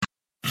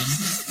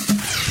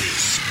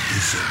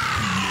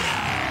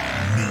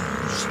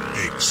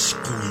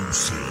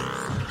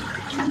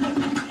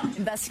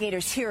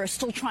Investigators here are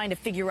still trying to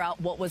figure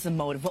out what was the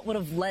motive, what would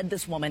have led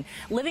this woman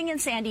living in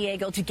San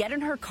Diego to get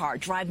in her car,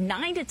 drive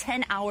 9 to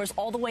 10 hours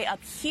all the way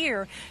up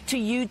here to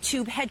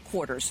YouTube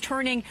headquarters,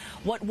 turning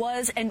what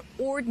was an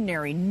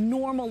ordinary,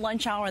 normal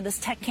lunch hour on this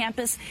tech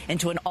campus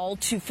into an all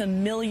too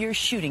familiar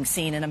shooting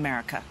scene in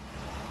America.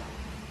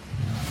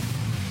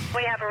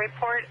 We have a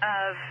report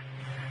of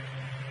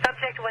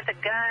subject with a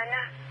gun.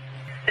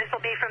 This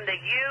will be from the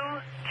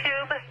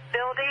YouTube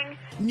building.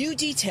 New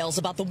details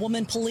about the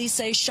woman police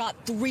say shot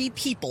 3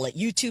 people at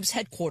YouTube's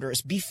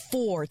headquarters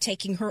before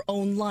taking her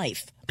own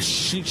life.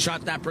 She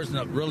shot that person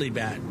up really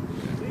bad.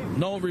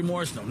 No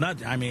remorse, no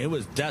nothing. I mean, it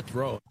was death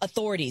row.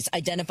 Authorities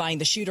identifying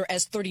the shooter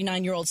as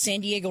 39-year-old San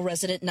Diego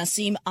resident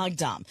Nasim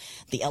Aghdam.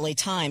 The LA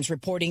Times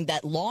reporting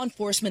that law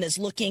enforcement is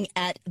looking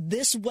at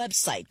this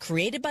website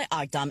created by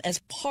Aghdam as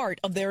part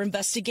of their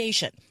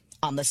investigation.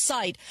 On the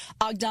site,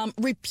 Aghdam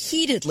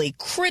repeatedly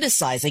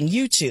criticizing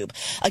YouTube,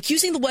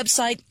 accusing the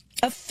website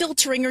of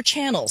filtering her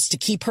channels to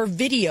keep her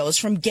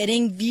videos from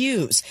getting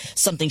views,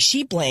 something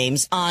she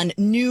blames on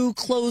new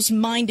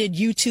closed-minded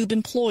YouTube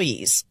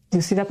employees.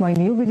 You see that my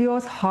new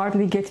videos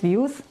hardly get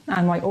views,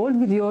 and my old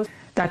videos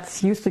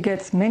that used to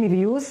get many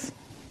views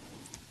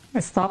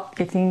stopped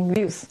getting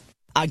views.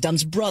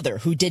 Aghdam's brother,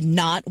 who did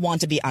not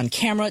want to be on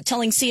camera,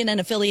 telling CNN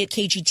affiliate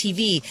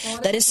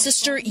KGTV that his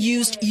sister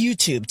used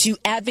YouTube to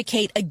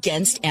advocate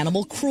against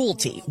animal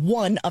cruelty,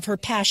 one of her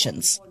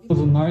passions. She was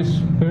a nice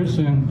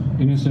person,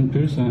 innocent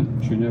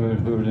person. She never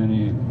hurt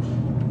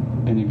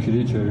any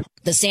creature.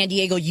 The San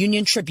Diego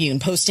Union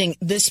Tribune posting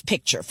this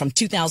picture from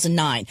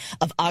 2009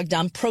 of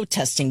Aghdam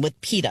protesting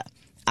with PETA.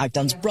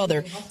 Aghdam's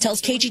brother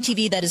tells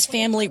KGTV that his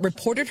family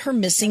reported her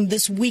missing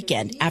this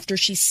weekend after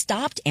she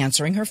stopped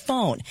answering her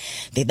phone.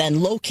 They then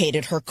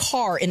located her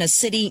car in a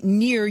city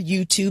near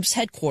YouTube's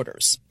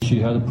headquarters. She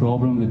had a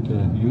problem with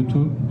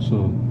YouTube,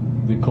 so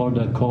we called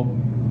that cop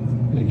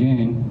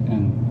again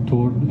and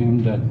told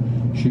him that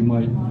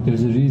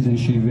there's a reason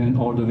she went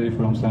all the way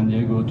from San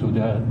Diego to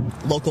that.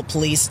 Local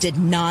police did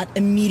not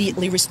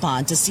immediately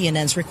respond to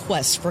CNN's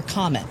request for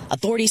comment.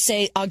 Authorities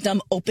say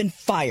Aghdam opened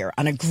fire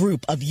on a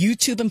group of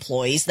YouTube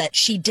employees that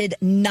she did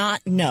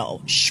not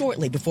know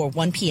shortly before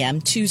 1 p.m.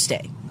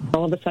 Tuesday.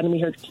 All of a sudden, we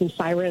heard some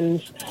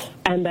sirens,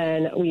 and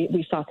then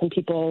we saw some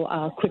people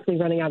quickly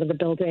running out of the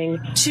building.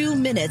 2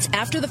 minutes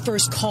after the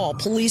first call,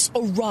 police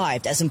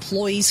arrived as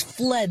employees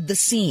fled the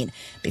scene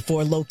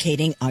before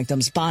locating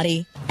Aghdam's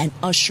body and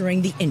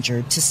ushering the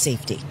injured to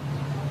safety.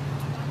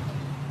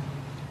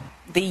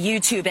 The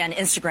YouTube and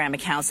Instagram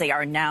accounts, they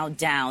are now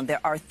down. There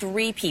are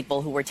 3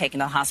 people who were taken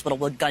to the hospital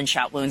with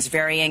gunshot wounds,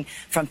 varying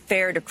from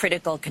fair to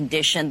critical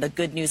condition. The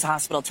Good News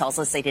Hospital tells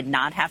us they did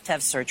not have to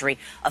have surgery.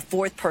 A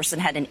 4th person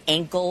had an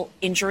ankle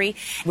injury.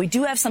 We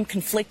do have some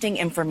conflicting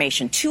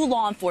information. 2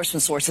 law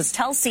enforcement sources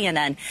tell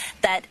CNN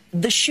that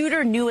the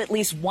shooter knew at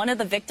least one of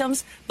the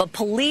victims, but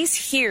police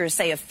here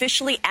say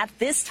officially at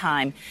this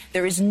time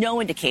there is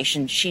no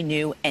indication she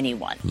knew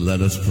anyone.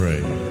 Let us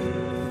pray.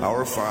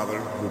 Our Father,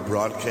 who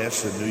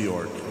broadcasts in New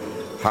York,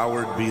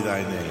 hallowed be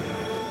thy name.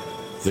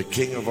 The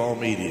King of all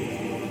media,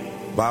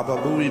 Baba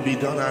Booey be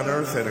done on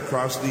earth and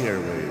across the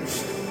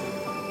airwaves.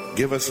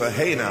 Give us a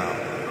hey now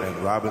and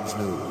Robin's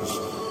News.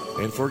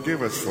 And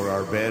forgive us for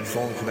our bad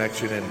phone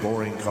connection and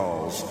boring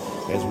calls,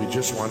 as we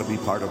just want to be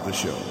part of the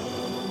show.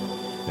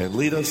 And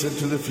lead us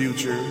into the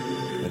future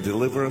and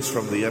deliver us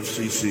from the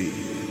FCC.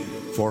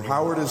 For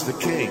Howard is the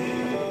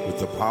king, with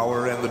the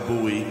power and the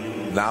buoy,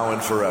 now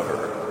and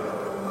forever.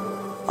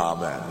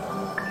 Amen.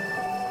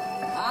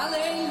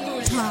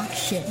 Hallelujah. Talk,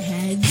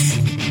 shitheads.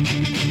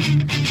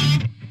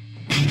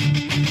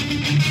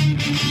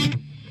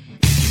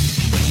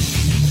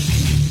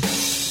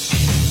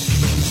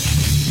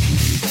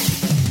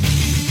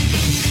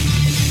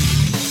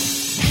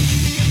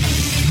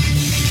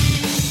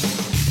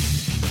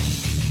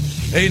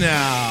 Hey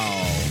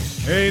now.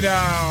 Hey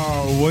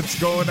now. What's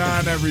going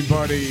on,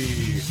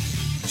 everybody?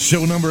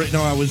 Show number 8.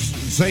 No, I was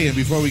saying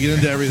before we get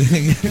into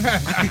everything,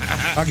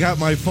 I got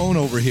my phone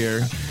over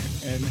here,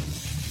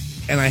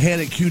 and I had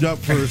it queued up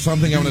for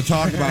something I'm going to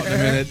talk about in a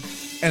minute.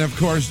 And, of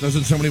course,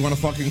 doesn't somebody want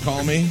to fucking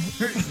call me?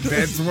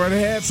 That's what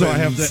happens. So I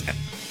have to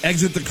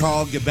exit the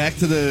call, get back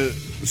to the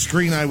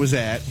screen I was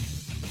at,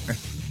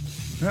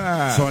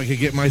 so I could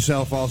get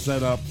myself all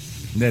set up.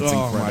 That's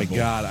incredible. My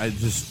God. I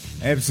just...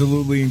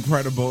 Absolutely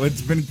incredible.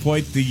 It's been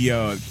quite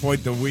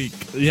the week.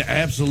 Yeah,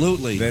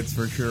 absolutely. That's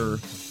for sure.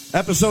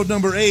 Episode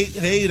number 8.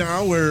 Hey,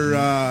 now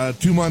we're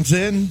 2 months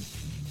in.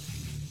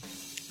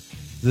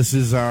 This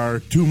is our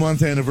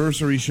 2-month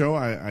anniversary show,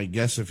 I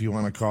guess, if you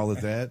want to call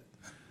it that.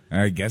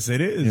 I guess it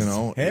is. You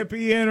know,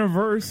 happy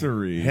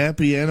anniversary.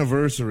 Happy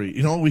anniversary.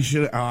 You know, we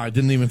should. I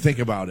didn't even think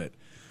about it.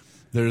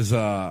 There's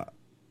a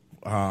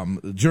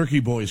Jerky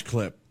Boys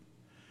clip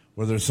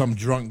where there's some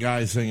drunk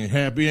guy singing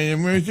 "Happy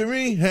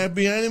Anniversary,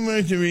 Happy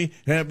Anniversary,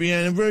 Happy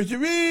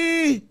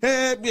Anniversary,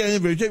 Happy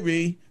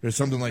Anniversary," or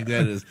something like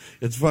that.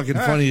 It's fucking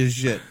funny as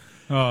shit.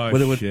 Oh,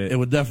 but shit. It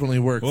would definitely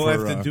work. We'll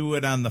have to do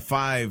it on the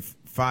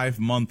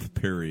five-month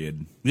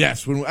period.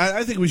 Yes,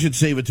 I think we should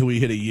save it till we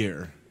hit a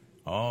year.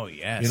 Oh,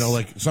 yes. You know,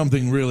 like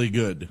something really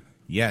good.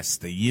 Yes,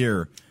 the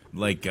year.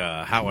 Like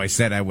how I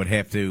said I would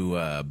have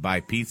to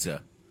buy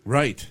pizza.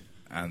 Right.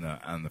 On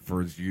the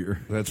first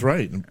year. That's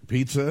right. And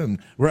pizza, and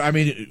we're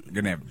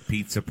gonna have a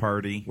pizza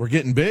party. We're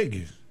getting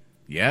big.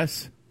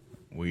 Yes,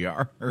 we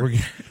are.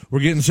 We're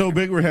getting so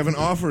big. We're having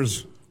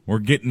offers. We're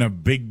getting a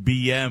big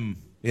BM.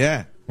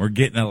 Yeah, we're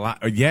getting a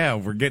lot. Yeah,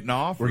 we're getting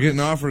offers. We're getting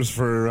offers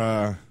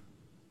for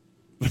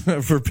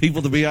for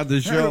people to be on the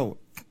show.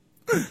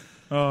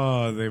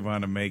 Oh, they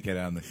want to make it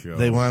on the show.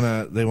 They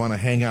want to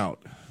hang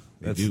out.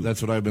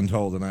 That's what I've been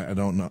told, and I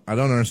don't know. I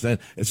don't understand.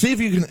 See if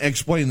you can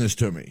explain this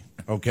to me,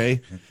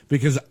 okay?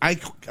 Because I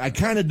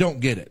kind of don't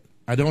get it.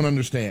 I don't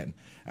understand.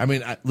 I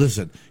mean,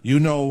 listen. You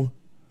know,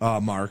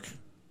 Mark,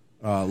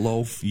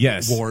 Loaf,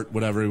 yes, Wart,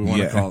 whatever we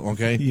want to call it.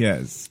 Okay,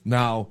 yes.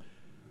 Now,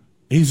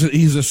 he's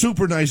a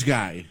super nice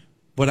guy,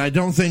 but I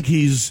don't think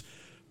he's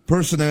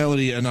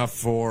personality enough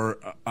for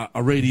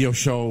a radio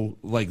show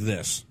like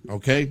this.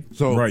 Okay,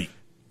 so right.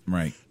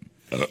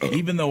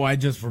 Even though I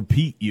just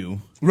repeat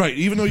you. Right,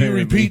 even though you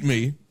repeat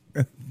me,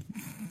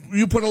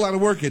 you put a lot of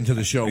work into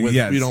the show with,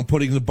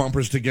 putting the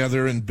bumpers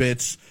together and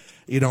bits,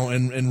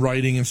 and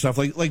writing and stuff.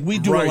 Like we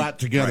do a lot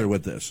together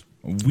with this.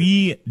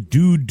 We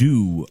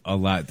do a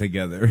lot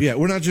together. Yeah,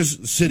 we're not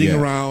just sitting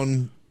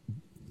around,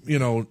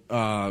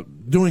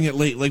 doing it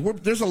late.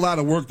 Like there's a lot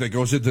of work that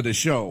goes into the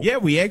show. Yeah,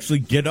 we actually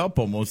get up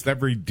almost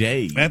every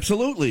day.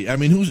 Absolutely. I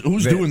mean,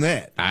 who's doing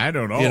that? I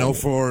don't know.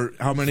 For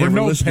how many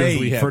listeners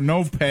we have. For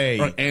no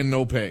pay. And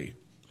no pay.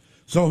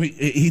 So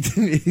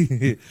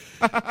he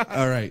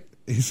all right.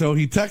 So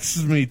he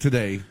texts me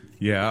today.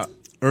 Yeah.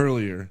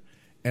 Earlier,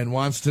 and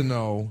wants to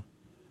know,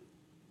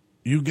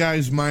 you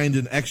guys mind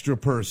an extra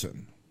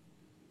person?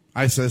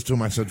 I says to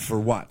him, I said, for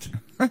what?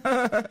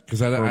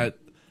 Because I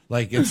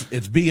like it's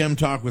BM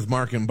Talk with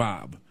Mark and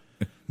Bob,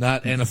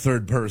 not and a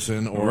third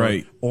person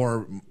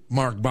or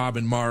Mark, Bob,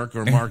 and Mark,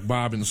 or Mark,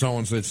 Bob, and so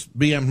on. So it's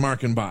BM,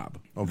 Mark, and Bob.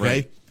 Okay.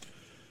 Right.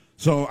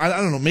 So I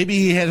don't know. Maybe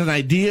he had an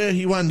idea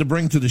he wanted to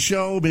bring to the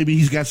show. Maybe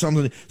he's got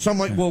something. So I'm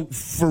like, well,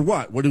 for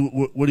what? What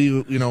do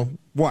you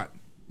what?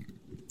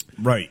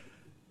 Right.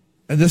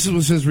 And this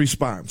was his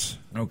response.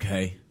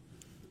 Okay.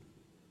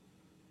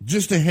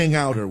 Just to hang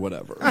out or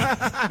whatever.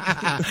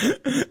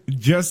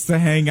 Just to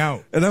hang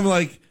out. And I'm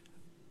like,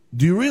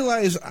 do you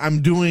realize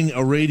I'm doing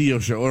a radio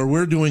show, or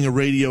we're doing a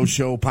radio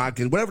show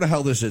podcast, whatever the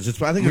hell this is?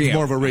 I think it's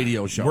more of a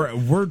radio show.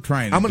 We're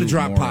trying. I'm going to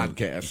drop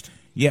podcast.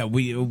 Yeah,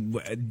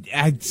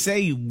 I'd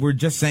say we're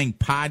just saying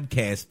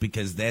podcast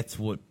because that's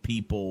what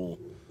people,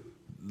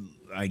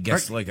 I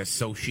guess, like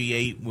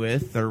associate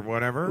with or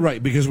whatever.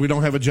 Right, because we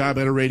don't have a job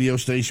at a radio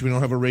station. We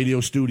don't have a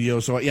radio studio.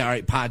 So, yeah, all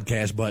right,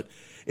 podcast, but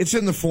it's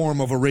in the form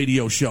of a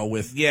radio show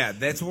with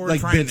that's what we're like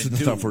trying bits to and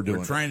do. stuff we're doing.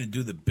 We're trying to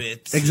do the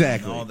bits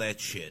exactly. and all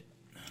that shit.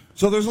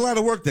 So there's a lot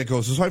of work that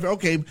goes. So I thought,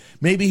 okay,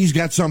 maybe he's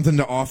got something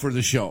to offer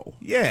the show.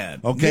 Yeah.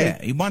 Okay.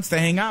 Yeah, he wants to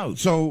hang out.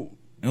 So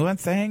he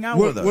wants to hang out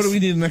with us. What do we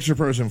need an extra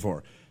person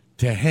for?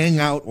 To hang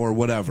out or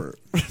whatever.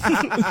 And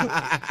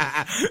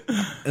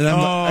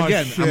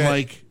I'm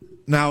like,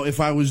 now if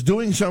I was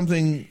doing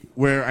something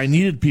where I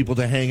needed people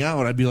to hang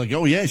out, I'd be like,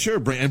 oh yeah, sure,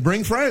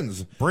 bring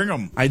friends. Bring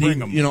them. I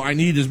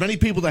need as many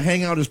people to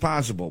hang out as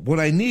possible. What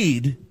I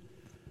need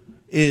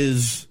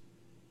is,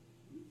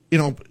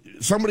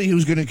 somebody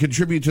who's going to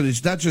contribute to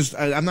this.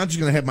 I'm not just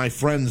going to have my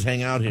friends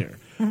hang out here.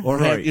 Or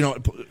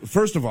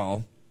first of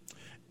all,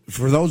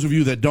 for those of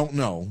you that don't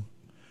know,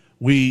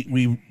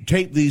 we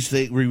tape these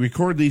things, we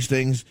record these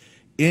things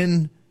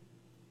in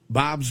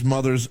Bob's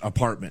mother's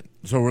apartment.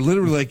 So we're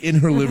literally like in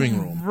her living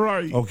room.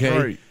 Right. Okay.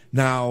 Right.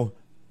 Now,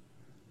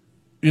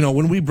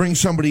 when we bring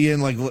somebody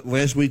in, like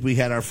last week we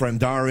had our friend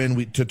Dar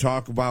in to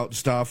talk about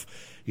stuff,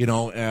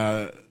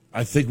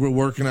 I think we're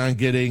working on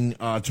getting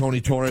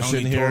Tony Torres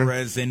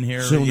in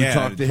here. Soon to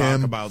talk to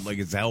him about like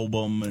his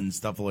album and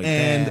stuff like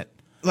and, that.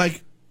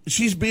 Like,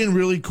 she's being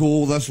really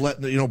cool with us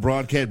letting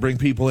broadcast, bring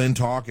people in,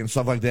 talk and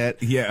stuff like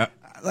that. Yeah.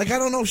 Like, I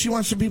don't know if she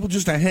wants some people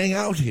just to hang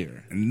out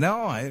here.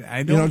 No,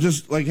 I don't.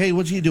 Just like, hey,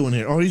 what's he doing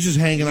here? Oh, he's just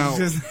hanging out.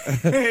 Just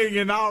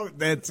hanging out.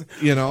 That's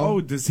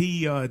Oh, does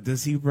he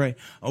write?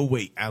 Oh,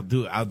 wait, I'll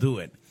do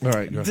it. All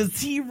right. Go.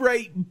 Does he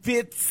write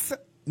bits?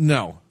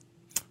 No.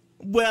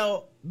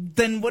 Well,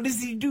 then what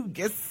does he do?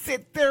 Just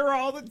sit there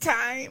all the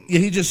time? Yeah,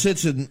 he just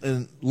sits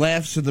and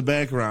laughs in the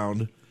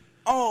background.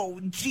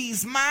 Oh,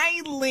 geez,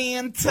 my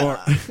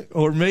Lanta.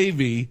 Or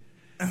maybe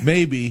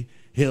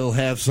he'll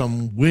have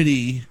some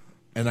witty.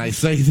 And I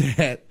say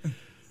that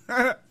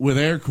with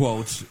air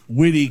quotes,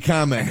 witty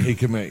comment he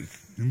can make.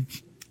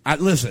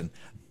 Listen,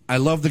 I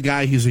love the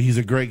guy. He's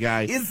a great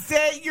guy. Is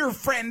that your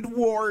friend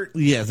Wart?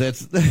 Yeah,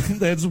 that's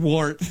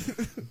Wart. He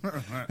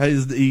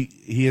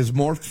has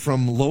morphed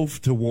from Loaf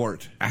to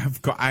Wart.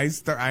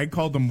 I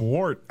called him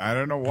Wart. I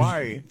don't know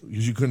why.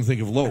 Because you couldn't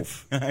think of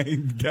Loaf. I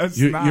guess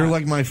not. You're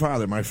like my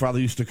father. My father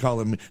used to call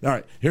him. All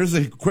right, here's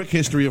a quick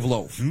history of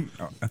Loaf.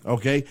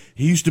 Okay,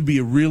 he used to be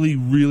a really,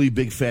 really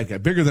big fat guy,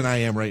 bigger than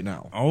I am right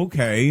now.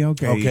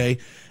 Okay.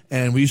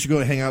 And we used to go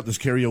to hang out at this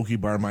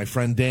karaoke bar. My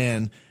friend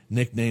Dan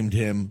nicknamed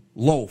him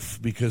Loaf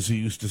because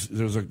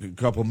there was a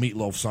couple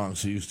Meatloaf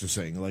songs he used to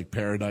sing, like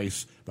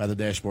Paradise by the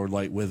Dashboard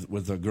Light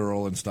with a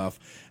girl and stuff.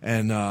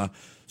 And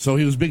so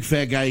he was a big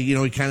fat guy. You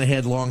know, he kind of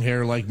had long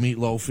hair like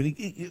Meatloaf. And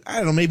he, I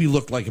don't know, maybe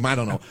looked like him. I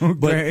don't know.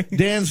 Okay. But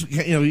Dan's,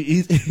 you know,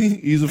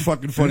 he's a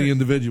fucking funny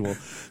individual.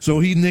 So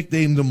he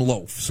nicknamed him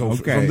Loaf. So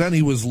from then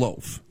he was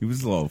Loaf. He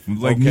was Loaf,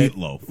 like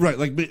Meatloaf. Right,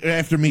 like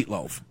after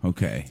Meatloaf.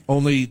 Okay.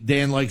 Only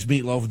Dan likes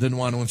Meatloaf, didn't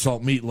want to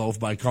insult Meatloaf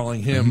by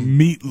calling him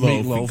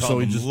Meatloaf, so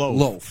he just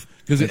Loaf.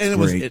 Because it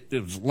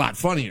was a lot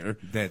funnier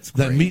than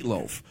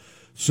Meatloaf.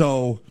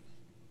 So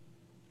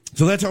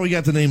that's how we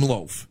got the name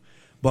Loaf.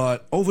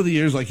 But over the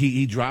years, like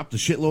he dropped a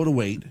shitload of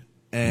weight,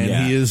 and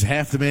he is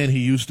half the man he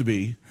used to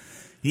be.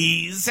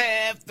 He's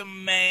half the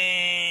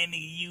man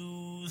he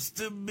used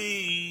to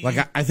be.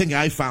 Like I think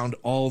I found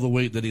all the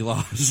weight that he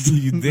lost.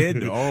 You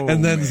did? Oh,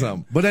 and then man.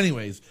 some. But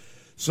anyways,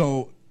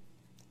 so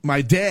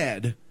my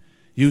dad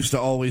used to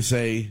always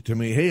say to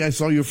me, "Hey, I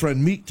saw your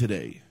friend Meat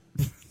today."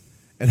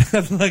 And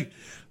I'm like,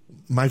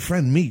 "My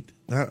friend Meat?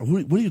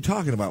 What are you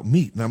talking about,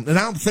 Meat?" And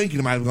I'm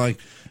thinking about it, like,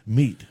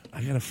 Meat.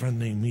 I got a friend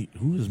named Meat.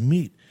 Who is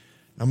Meat?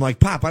 I'm like,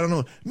 Pop, I don't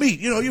know. Meat,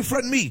 you know, your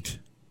friend Meat.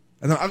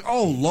 And I'm,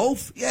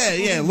 Loaf?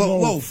 Yeah,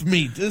 Loaf,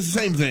 Meat. It's the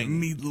same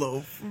thing.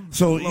 Meatloaf.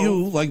 So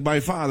you, like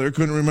my father,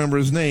 couldn't remember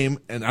his name,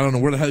 and I don't know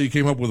where the hell you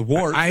came up with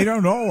Wart. I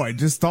don't know. I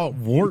just thought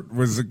Wart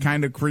was a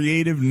kind of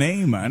creative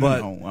name. I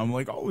don't know. I'm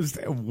like, oh, is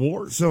that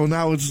Wart? So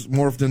now it's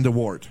morphed into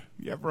Wart.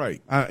 Yeah,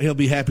 right. He'll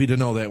be happy to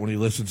know that when he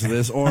listens to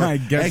this. Or I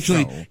guess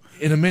actually, so.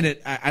 in a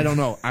minute, I don't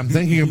know. I'm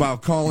thinking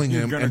about calling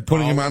him and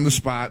putting him on the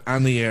spot,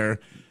 on the air.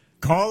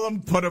 Call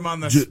him, put him on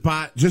the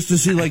spot. Just to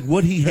see like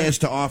what he has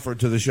to offer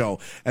to the show.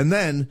 And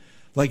then,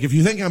 like, if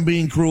you think I'm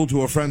being cruel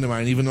to a friend of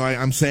mine, even though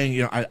I'm saying,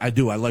 you know, I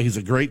do. I like, he's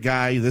a great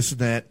guy, this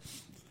and that.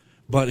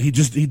 But he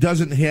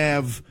doesn't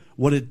have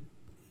what it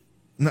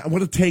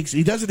takes.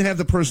 He doesn't have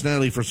the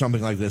personality for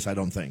something like this, I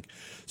don't think.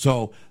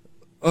 So,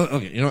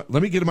 okay, you know what?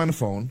 Let me get him on the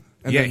phone.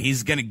 And yeah, then,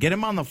 he's going to get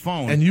him on the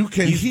phone. And you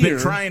can He's hear. been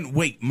trying.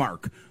 Wait,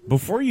 Mark,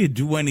 before you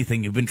do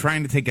anything, you've been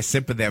trying to take a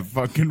sip of that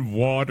fucking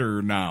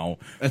water now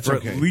for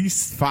okay. at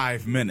least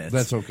 5 minutes.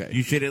 That's okay.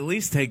 You should at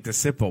least take the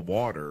sip of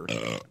water.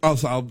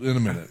 I'll in a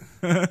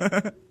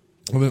minute.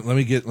 let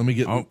me get.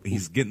 Oh,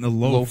 he's getting the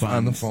loaf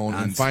on the phone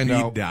and find speed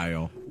out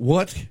dial.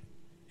 what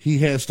he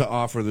has to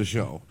offer the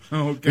show.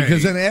 Okay.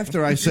 Because then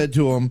after I said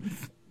to him,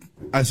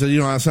 I said, you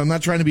know, I'm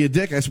not trying to be a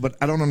dick. I said, but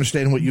I don't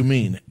understand what you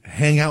mean.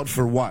 Hang out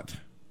for what?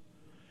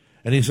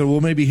 And he said, well,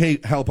 maybe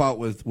help out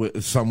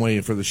with some way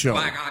for the show.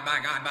 My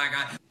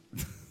God.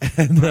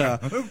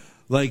 And,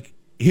 like,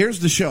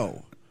 here's the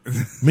show.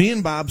 Me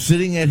and Bob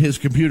sitting at his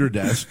computer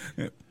desk.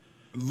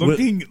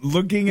 Looking at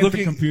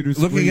the computer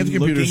screen. Looking at the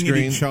computer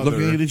screen.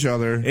 Looking at each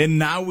other. And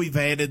now we've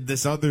added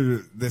this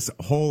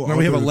whole Now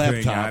we have a other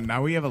laptop. thing on.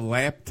 Now we have a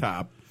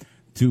laptop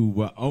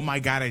to, oh my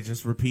God, I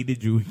just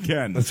repeated you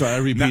again. That's right, I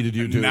repeated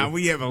you too. Now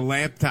we have a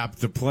laptop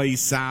to play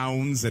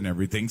sounds and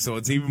everything, so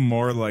it's even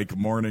more like a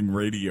morning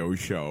radio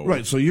show.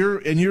 Right, so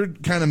you're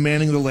kind of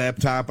manning the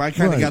laptop. I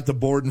kind of got the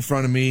board in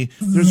front of me.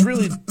 There's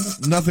really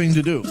nothing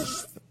to do.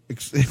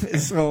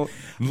 So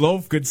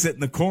Loaf could sit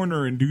in the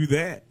corner and do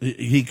that.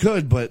 He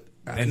could, but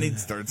and he'd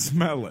start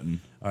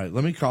smelling. All right,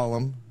 let me call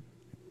him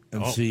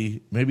and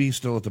see. Maybe he's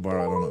still at the bar.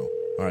 I don't know.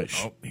 All right.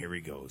 Oh, here he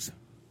goes.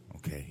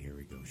 Okay, here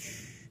we go.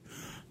 Shh.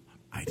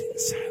 I didn't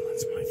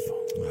silence my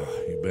phone.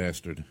 Oh, you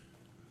bastard.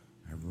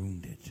 I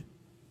ruined it.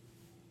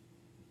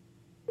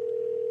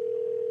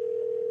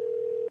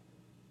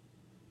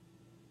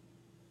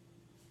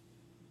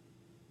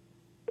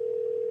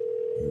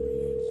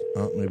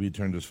 Oh, maybe he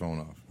turned his phone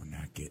off. We're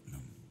not getting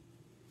him.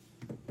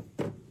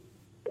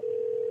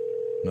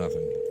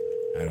 Nothing.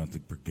 I don't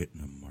think we're getting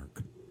him,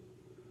 Mark.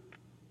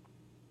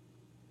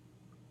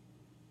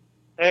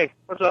 Hey,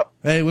 what's up?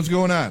 Hey, what's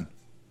going on?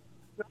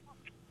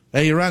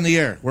 Hey, you're on the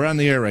air. We're on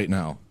the air right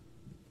now.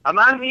 I'm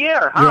on the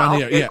air. Huh? You're on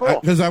the air, Okay, yeah. cool.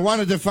 Because I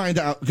wanted to find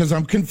out, because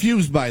I'm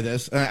confused by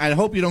this. I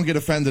hope you don't get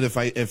offended if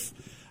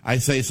I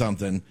say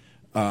something.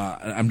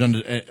 I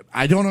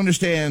don't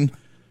understand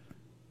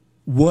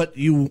what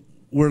you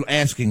were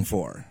asking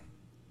for.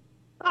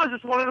 I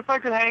just wondered if I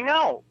could hang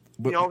out.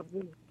 But,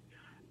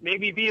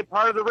 maybe be a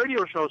part of the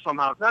radio show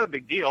somehow. It's not a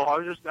big deal.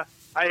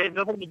 I had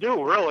nothing to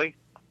do really.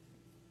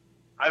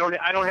 I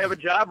don't have a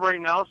job right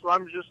now, so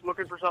I'm just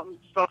looking for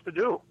stuff to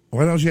do.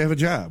 Why don't you have a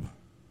job?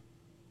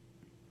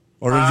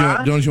 Or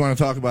don't you want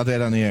to talk about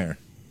that on the air?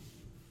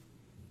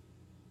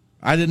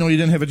 I didn't know you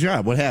didn't have a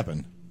job. What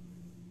happened?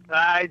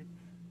 I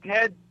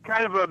had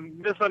kind of a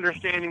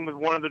misunderstanding with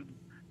one of the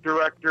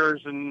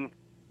directors, and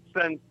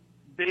since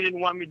they didn't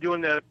want me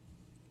doing the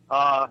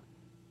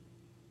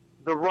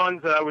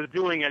runs that I was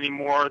doing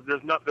anymore,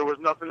 there was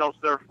nothing else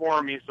there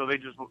for me, so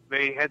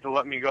they had to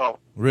let me go.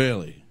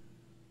 Really?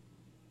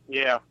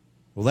 Yeah.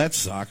 Well, that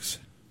sucks.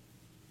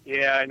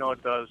 Yeah, I know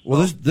it does. Well,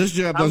 this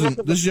job doesn't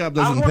I'm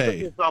pay.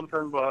 looking for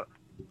something, but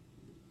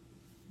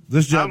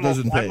This job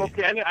doesn't pay. I'm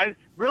okay. I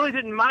really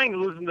didn't mind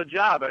losing the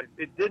job.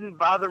 It didn't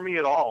bother me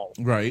at all.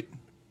 Right.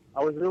 I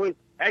was really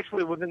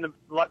actually within the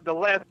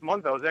last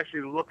month, I was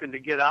actually looking to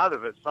get out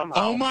of it somehow.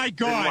 Oh my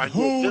God!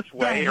 Who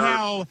the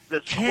hell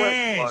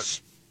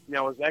cares? But,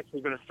 I was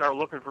actually going to start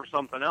looking for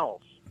something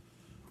else.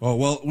 Oh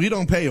well, we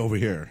don't pay over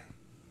here.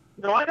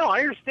 No, I know. I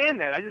understand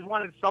that. I just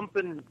wanted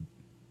something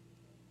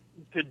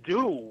to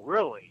do,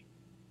 really.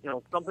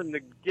 Something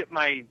to get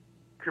my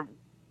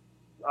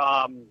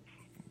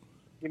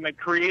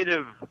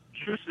creative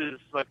juices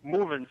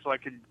moving, so I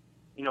could,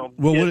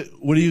 Well,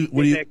 what do you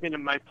get back into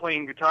my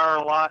playing guitar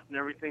a lot and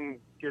everything,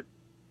 get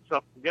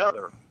stuff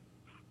together.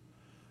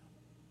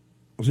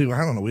 See,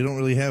 I don't know. We don't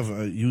really have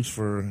a use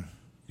for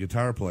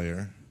guitar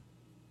player.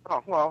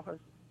 Oh well.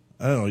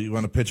 I don't know. You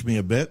want to pitch me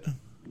a bit?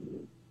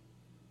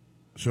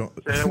 Say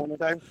that one more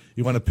time.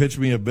 You want to pitch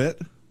me a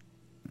bit?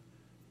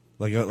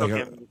 Like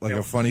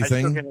a funny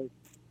thing?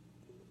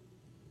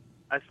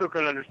 I still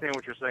couldn't understand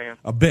what you're saying.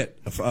 A bit,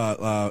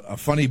 a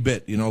funny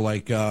bit,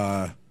 like.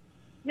 Yeah,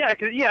 I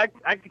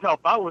could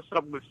help out with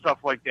stuff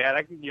like that.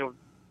 I can,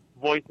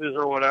 voices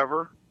or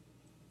whatever.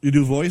 You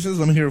do voices?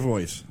 Let me hear a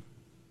voice.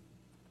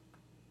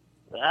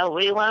 Well,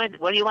 what do you want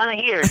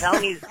to hear? Tell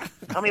me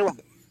what.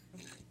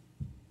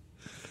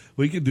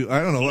 We could do.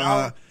 I don't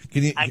know.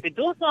 Can you? I could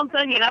do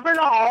something. You never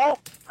know.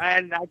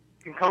 And I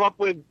can come up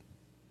with.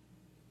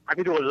 I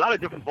can do a lot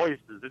of different voices.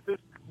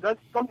 That's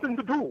something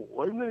to do.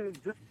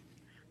 Just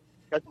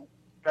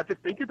got to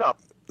think it up.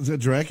 Is that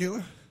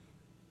Dracula?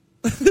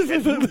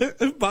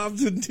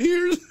 Bob's in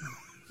tears.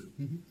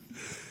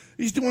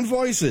 He's doing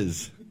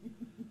voices.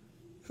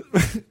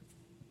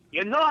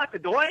 I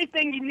could do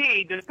anything you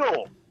need to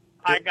do.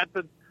 I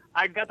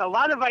got a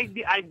lot of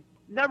ideas. I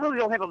never really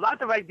don't have a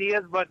lot of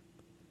ideas, but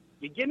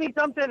you give me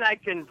something, I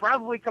can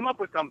probably come up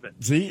with something.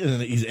 See,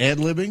 and he's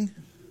ad-libbing.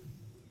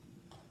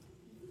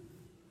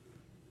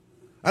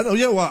 I know.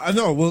 Yeah, well, I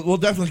know. We'll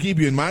definitely keep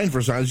you in mind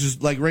for something. It's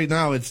just like right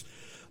now, it's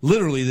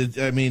literally.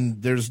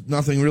 There's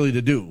nothing really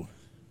to do.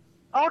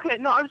 Okay,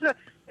 no, I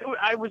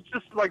was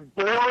just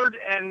bored,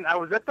 and I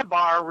was at the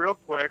bar real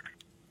quick.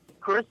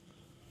 Chris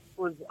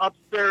was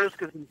upstairs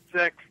because he's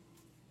sick,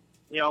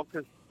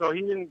 so he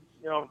didn't,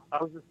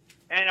 I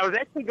was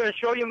actually going to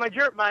show you my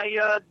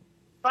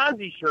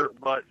Fozzy shirt,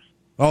 but.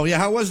 Oh yeah,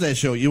 how was that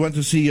show? You went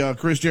to see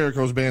Chris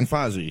Jericho's band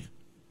Fozzy.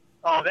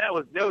 Oh, that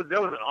was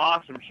an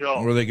awesome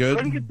show. Were they good?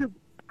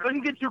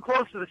 Couldn't get too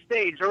close to the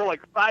stage. There were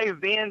 5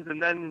 bands,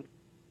 and then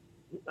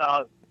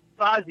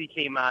Fozzy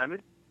came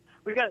on.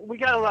 We got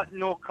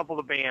a couple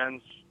of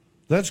bands.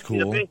 That's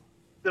cool.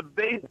 The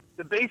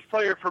bass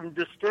player from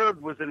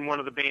Disturbed was in one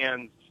of the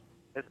bands.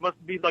 It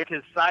must be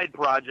his side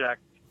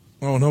project.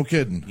 Oh, no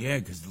kidding. Yeah,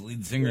 because the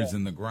lead singer's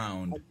in the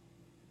ground.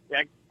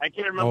 I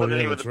can't remember the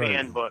name of the right.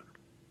 band, but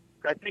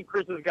I think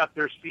Chris has got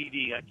their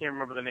CD. I can't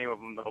remember the name of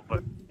them though.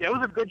 But yeah, it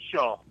was a good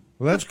show.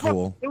 Well, that's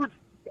cool. It was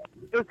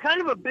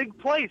kind of a big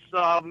place.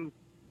 The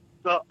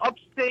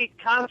Upstate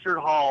Concert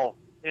Hall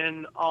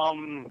in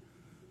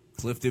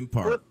Clifton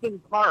Park.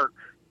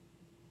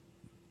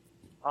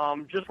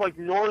 Just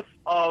north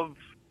of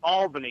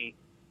Albany.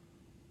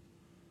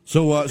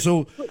 So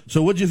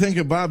what'd you think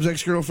of Bob's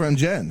ex-girlfriend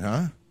Jen?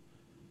 Huh?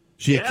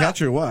 She a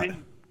catch or what?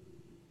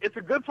 It's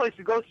a good place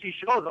to go see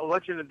shows. I'll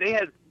let you know.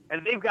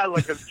 They've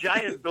got a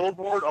giant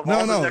billboard of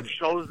all the next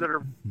shows that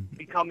are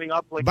be coming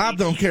up. Bob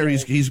don't care.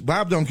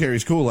 Bob don't care.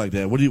 He's cool like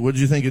that. What did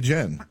you think of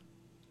Jen?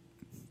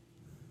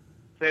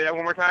 Say that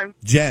one more time.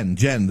 Jen,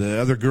 the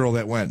other girl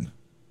that went,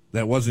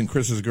 that wasn't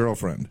Chris's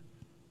girlfriend.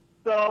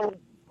 So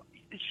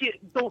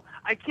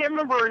I can't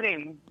remember her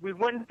name. We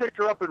went and picked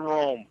her up in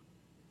Rome,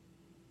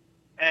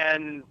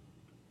 and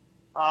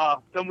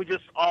then we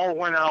just all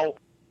went out.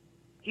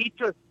 He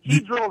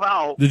drove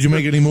out. Did you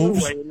make any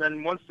moves? And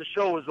then once the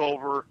show was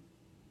over,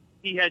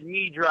 he had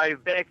me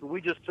drive back, and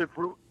we just took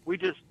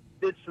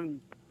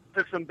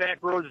some back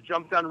roads,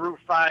 jumped on Route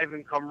 5,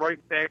 and come right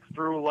back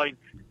through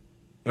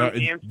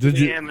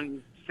Amsterdam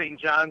and St.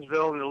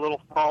 Johnsville and the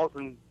Little Falls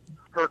and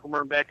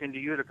Herkimer back into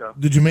Utica.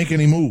 Did you make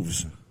any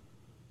moves?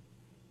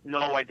 No,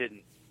 I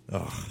didn't.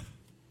 Ugh.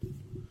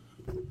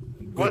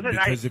 Good,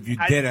 because if you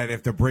did, I'd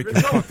have to break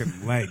your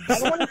fucking legs.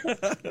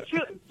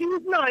 She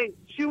was nice.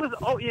 She was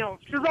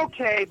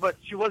okay, but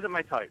she wasn't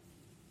my type.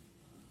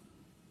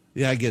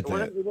 Yeah, I get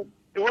that.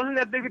 It wasn't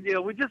that big a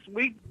deal. We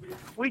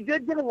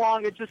did get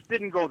along. It just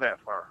didn't go that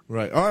far.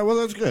 Right. All right. Well,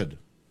 that's good.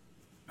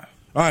 All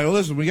right. Well,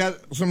 listen, we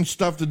got some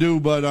stuff to do,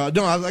 but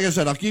no, like I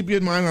said, I'll keep you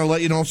in mind. I'll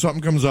let you know if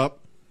something comes up.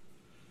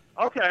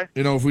 Okay.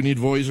 If we need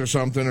voice or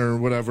something or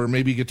whatever,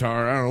 maybe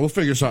guitar. I don't know. We'll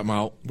figure something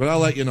out, but I'll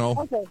let you know.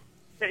 Okay.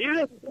 Yeah,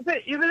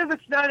 even if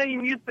it's not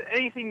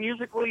anything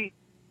musically,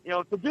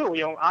 to do.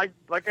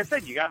 Like I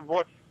said,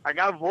 I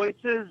got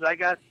voices. I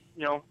got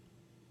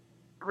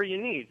whatever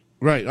you need.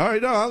 Right. All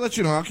right. No, I'll let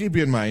you know. I'll keep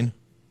you in mind.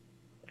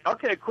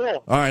 Okay.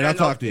 Cool. All right. I'll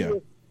talk to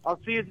you. I'll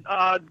see you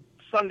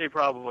Sunday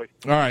probably.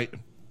 All right.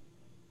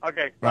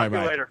 Okay. Talk to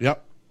you later.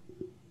 Yep.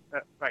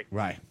 Bye.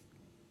 Right.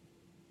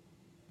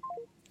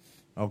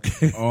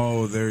 Okay.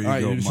 Oh, there you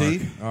go, Mark.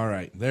 See? All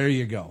right. There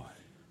you go.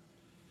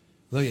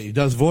 Look, he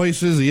does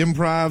voices, he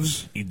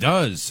improvs. He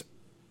does.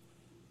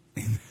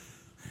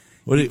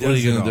 What are you going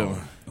to do?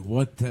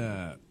 What?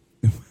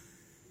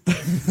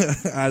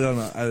 I don't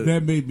know.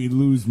 That made me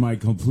lose my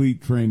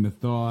complete train of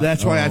thought.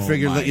 That's why I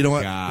figured that, you know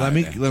what? God.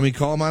 Let me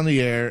call him on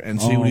the air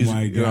and see what he's. Oh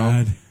my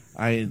God!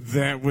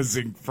 That was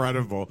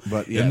incredible.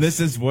 But yes. And this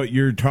is what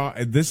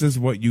This is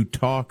what you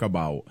talk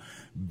about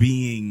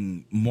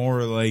being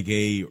more like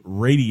a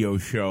radio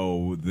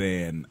show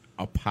than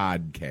a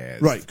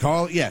podcast.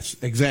 Right. Yes,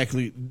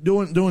 exactly.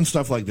 Doing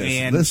stuff like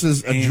this. This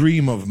is a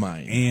dream of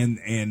mine.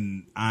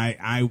 And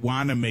I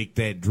want to make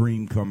that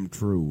dream come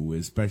true,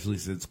 especially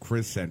since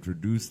Chris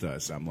introduced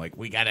us. I'm like,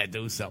 we got to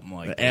do something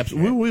like that.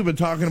 Absolutely. We've been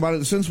talking about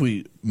it since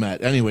we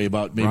met anyway,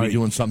 about maybe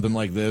doing something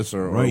like this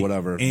or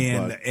whatever.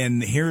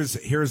 And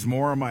here's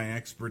more of my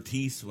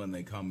expertise when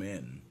they come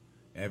in.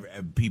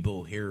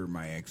 People hear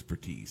my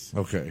expertise.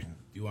 Okay.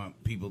 Do you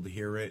want people to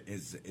hear it?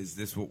 Is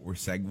this what we're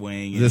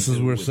segueing into? This is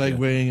we're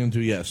segueing into,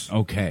 yes.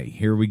 Okay,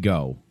 here we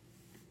go.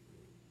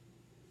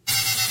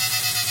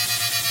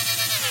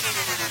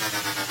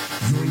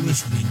 You're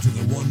listening to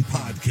the one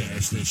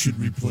podcast that should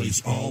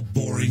replace all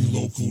boring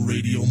local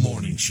radio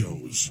morning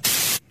shows.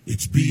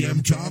 It's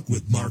BM Talk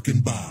with Mark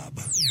and Bob.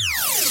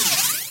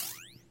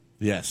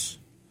 Yes.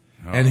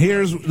 And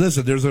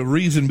there's a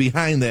reason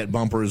behind that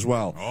bumper as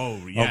well.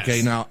 Oh, yes.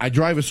 Okay, now, I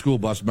drive a school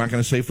bus. I'm not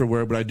going to say for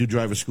where, but I do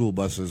drive a school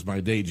bus as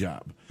my day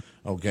job.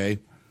 Okay?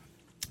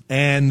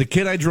 And the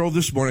kid I drove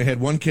this morning, I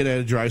had one kid I had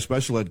to drive,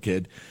 special ed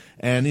kid,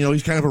 and,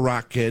 he's kind of a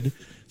rock kid,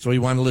 so he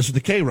wanted to listen to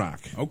K-Rock.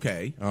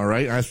 Okay. All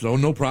right? I said,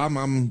 no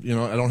problem.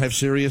 I don't have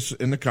Sirius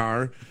in the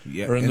car.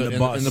 Yeah, or in the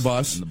bus. In the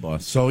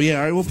bus. So, yeah,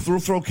 all right, we'll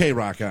throw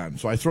K-Rock on.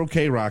 So I throw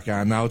K-Rock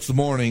on. Now, it's the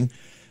morning.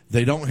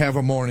 They don't have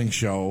a morning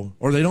show,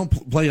 or they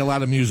don't play a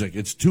lot of music.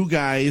 It's two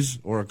guys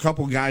or a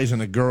couple guys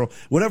and a girl.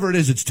 Whatever it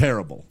is, it's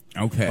terrible.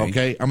 Okay.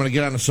 Okay? I'm going to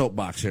get on the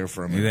soapbox here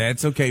for a minute.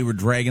 That's okay. We're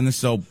dragging the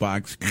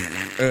soapbox.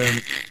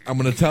 And I'm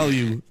going to tell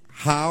you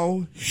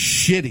how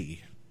shitty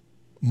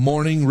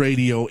morning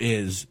radio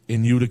is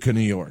in Utica, New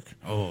York.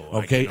 Oh,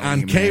 okay?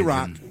 On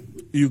K-Rock,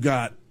 you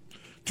got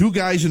two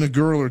guys and a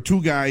girl, or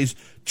two guys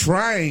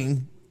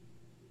trying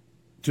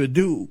to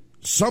do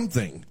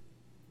something.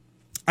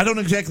 I don't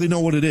exactly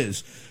know what it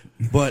is,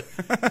 but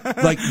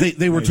like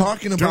they were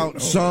talking about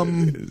fuck,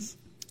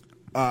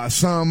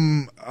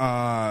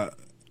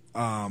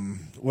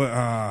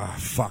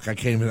 I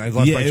can't even, I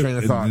lost my train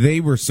of thought. They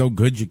were so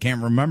good you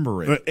can't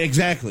remember it.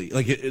 Exactly.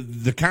 Like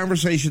the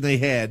conversation they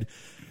had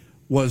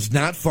was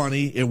not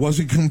funny. It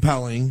wasn't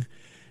compelling.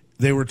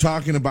 They were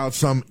talking about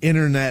some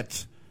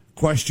internet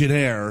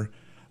questionnaire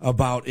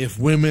about if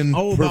women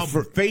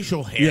prefer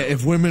facial hair. Yeah,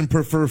 if women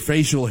prefer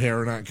facial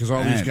hair or not, because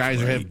all these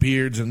guys have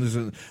beards and this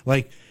is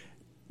like,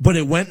 but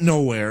it went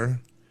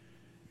nowhere.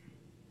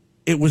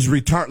 It was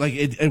retarded. Like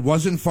it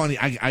wasn't funny.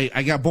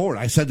 I got bored.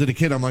 I said to the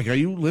kid, I'm like, "Are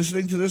you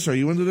listening to this? Are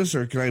you into this?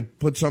 Or can I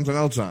put something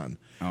else on?"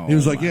 He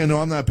was like, "Yeah, no,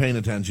 I'm not paying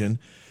attention."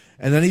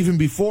 And then even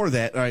before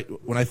that,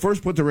 when I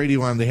first put the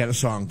radio on, they had a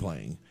song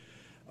playing.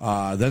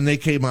 Then they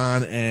came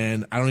on,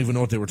 and I don't even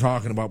know what they were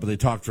talking about, but they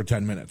talked for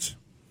 10 minutes.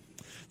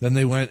 Then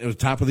they went, it was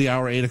top of the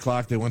hour, 8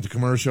 o'clock, they went to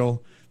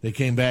commercial. They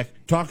came back,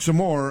 talked some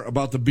more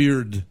about the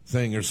beard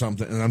thing or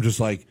something. And I'm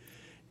just like,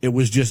 it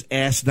was just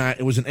asinine.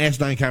 It was an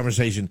asinine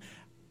conversation.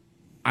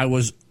 I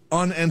was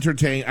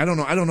unentertained. I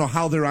don't know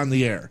how they're on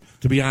the air,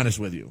 to be honest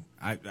with you.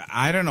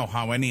 I don't know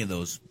how any of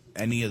those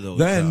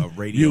then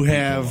radio you people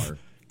have are.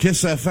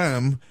 Kiss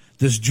FM,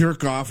 this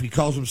jerk off. He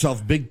calls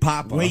himself Big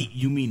Papa. Wait,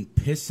 you mean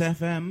Piss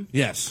FM?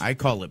 Yes. I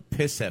call it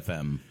Piss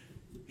FM.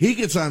 He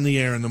gets on the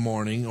air in the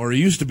morning, or he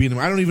used to be in the.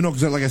 I don't even know,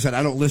 because like I said,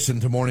 I don't listen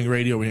to morning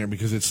radio here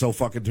because it's so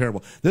fucking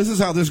terrible. This is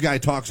how this guy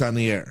talks on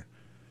the air.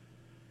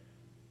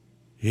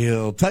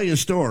 He'll tell you a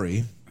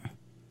story.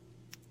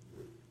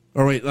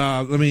 Or wait,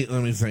 let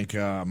me think.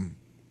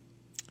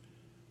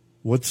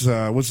 What's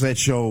that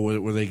show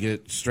where they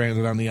get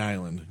stranded on the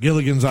island?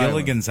 Gilligan's Island.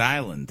 Gilligan's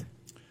Island.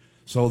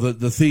 So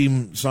the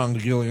theme song to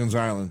Gilligan's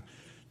Island.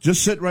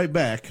 Just sit right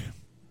back,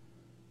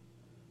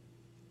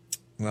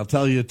 and I'll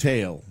tell you a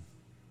tale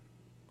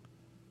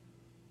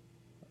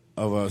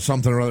of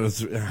something or other.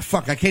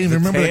 Fuck, I can't even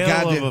remember the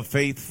goddamn. Of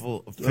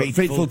a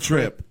faithful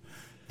trip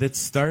that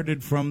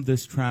started from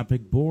this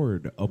tropic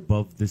board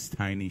above this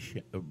tiny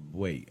ship.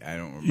 Wait, I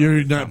don't remember.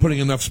 You're not putting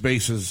enough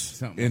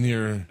spaces in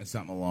your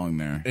something along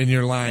there in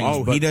your lines.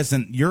 Oh, he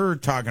doesn't. You're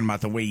talking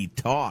about the way he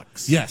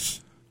talks.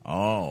 Yes.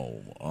 Oh.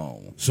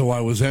 So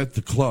I was at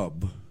the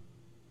club,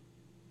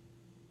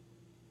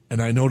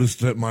 and I noticed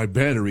that my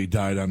battery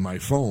died on my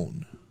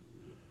phone.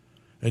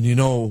 And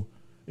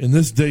in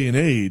this day and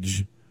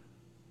age,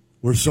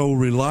 we're so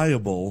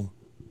reliable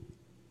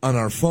on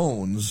our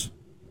phones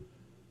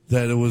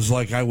that it was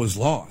like I was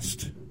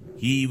lost.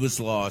 He was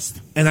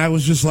lost. And I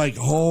was just like,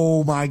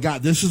 oh, my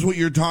God, this is what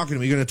you're talking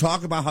about. You're going to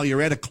talk about how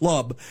you're at a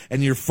club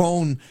and your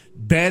phone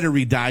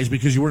battery dies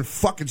because you weren't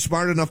fucking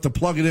smart enough to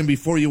plug it in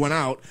before you went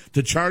out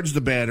to charge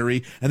the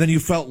battery, and then you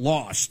felt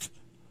lost.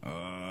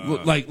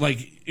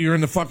 Like you're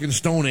in the fucking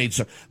Stone Age.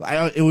 So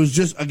it was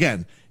just,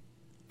 again,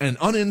 an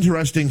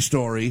uninteresting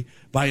story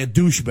by a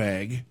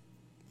douchebag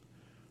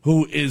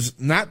who is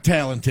not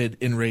talented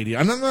in radio.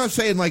 I'm not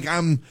saying like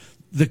I'm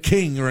the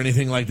king or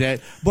anything like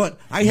that, but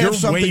I have You're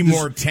something. way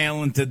more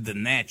talented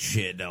than that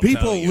shit.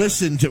 People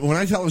listen to when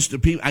I tell us to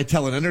people. I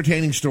tell an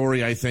entertaining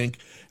story. I think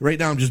right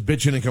now I'm just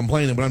bitching and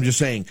complaining, but I'm just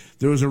saying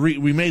there was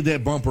we made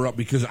that bumper up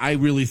because I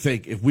really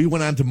think if we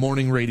went on to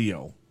morning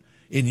radio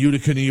in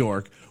Utica, New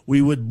York,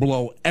 we would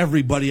blow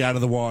everybody out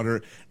of the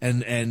water,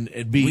 and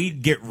it'd be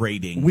we'd get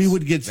ratings. We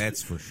would get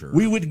that's for sure.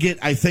 We would get,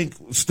 I think,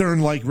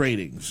 Stern-like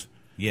ratings.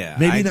 Yeah,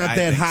 maybe not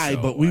that high,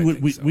 so. but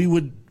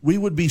we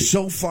would be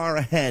so far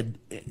ahead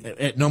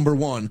at number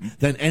one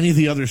than any of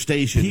the other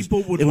stations.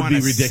 People would want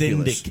to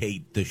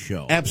syndicate the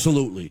show.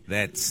 Absolutely,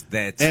 that's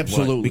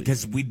absolutely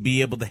because we'd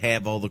be able to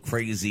have all the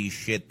crazy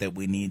shit that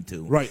we need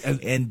to, right?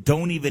 And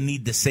don't even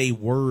need to say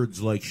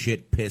words like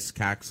shit, piss,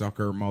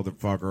 cocksucker,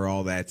 motherfucker,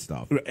 all that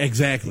stuff.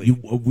 Exactly.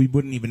 We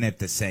wouldn't even have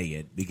to say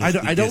it because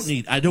I don't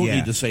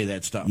need to say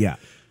that stuff. Yeah.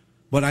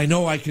 But I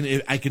know I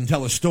can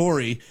tell a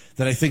story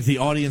that I think the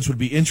audience would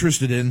be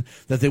interested in,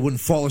 that they wouldn't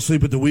fall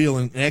asleep at the wheel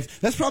and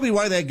act. That's probably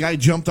why that guy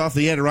jumped off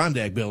the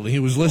Adirondack building. He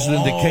was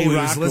listening to K-Rock. He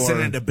was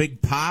listening to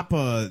Big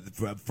Papa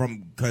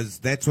because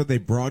that's what they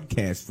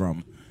broadcast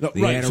from. The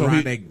right,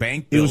 Adirondack so Bank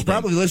building. He was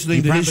probably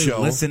listening to his show.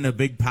 Listened to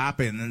Big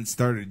Papa and then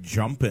started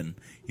jumping.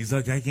 He's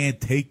like, I can't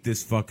take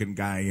this fucking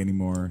guy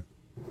anymore.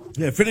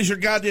 Yeah, finish your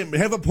goddamn.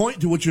 Have a point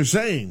to what you're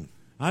saying.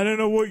 I don't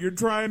know what you're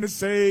trying to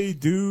say,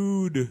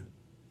 dude.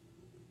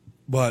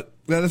 But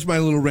that's my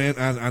little rant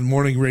on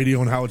morning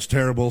radio and how it's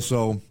terrible.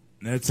 So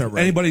that's all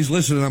right. Anybody's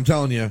listening, I'm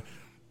telling you,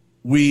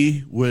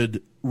 we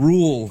would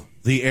rule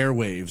the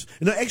airwaves.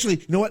 And actually,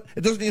 you know what?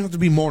 It doesn't even have to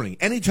be morning.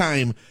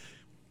 Anytime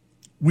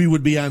we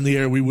would be on the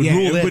air, we would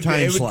rule that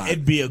time slot.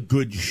 It'd be a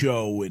good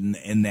show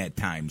in that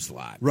time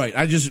slot. Right.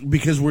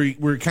 Because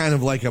we're kind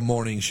of like a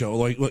morning show.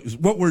 Like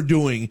what we're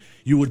doing,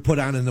 you would put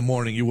on in the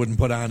morning. You wouldn't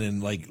put on in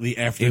like the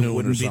afternoon it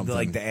wouldn't or something. Be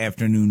like the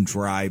afternoon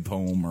drive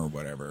home or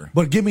whatever.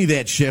 But give me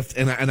that shift,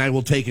 and I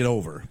will take it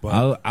over.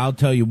 But I'll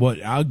tell you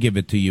what. I'll give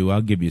it to you.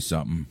 I'll give you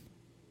something.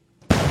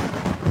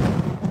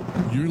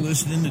 You're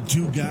listening to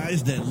two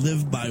guys that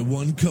live by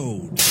one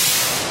code.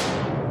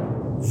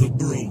 The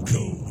Bro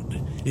Code.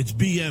 It's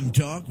BM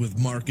Talk with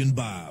Mark and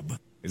Bob.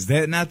 Is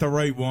that not the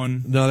right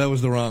one? No, that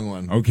was the wrong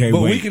one. Okay,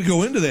 but wait. we could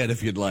go into that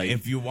if you'd like.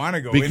 If you want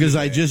to go because into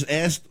I that. just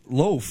asked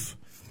Loaf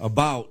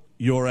about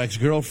your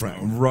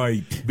ex-girlfriend.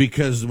 Right.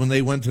 Because when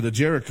they went to the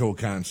Jericho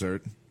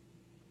concert,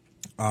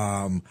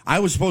 I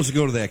was supposed to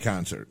go to that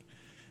concert.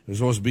 It was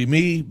supposed to be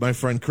me, my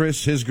friend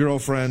Chris, his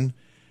girlfriend,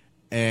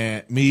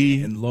 and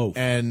me, and Loaf,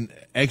 and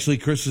actually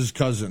Chris's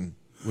cousin.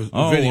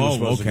 Vinny was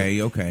supposed okay, to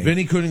go. okay.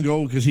 Vinny couldn't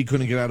go because he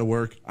couldn't get out of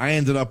work. I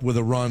ended up with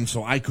a run,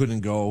 so I couldn't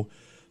go.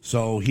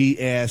 So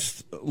he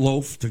asked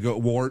Loaf to go,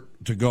 Wart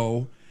to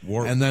go.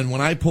 Wart. And then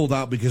when I pulled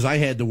out because I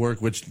had to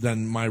work, which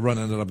then my run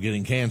ended up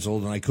getting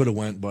canceled, and I could have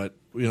went, but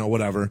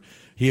whatever.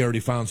 He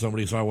already found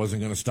somebody, so I wasn't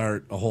going to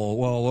start a whole.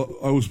 Well,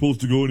 I was supposed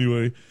to go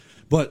anyway.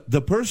 But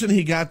the person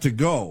he got to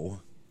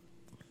go.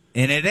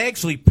 And it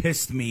actually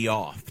pissed me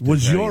off.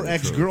 Was your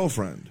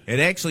ex-girlfriend? It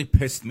actually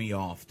pissed me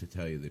off, to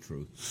tell you the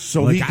truth.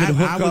 So he could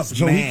hook up.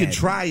 So he could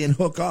try and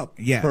hook up.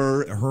 Yeah,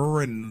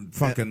 her and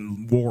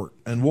fucking Wart.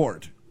 And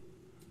Wart.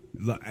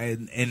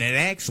 And it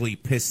actually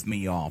pissed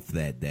me off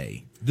that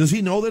day. Does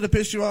he know that it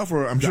pissed you off,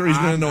 or I'm sure he's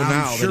going to know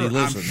now that he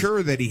listens? I'm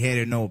sure that he had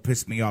to know it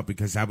pissed me off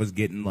because I was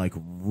getting like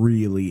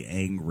really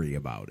angry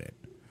about it.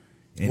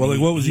 And well,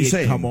 what was he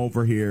saying? Come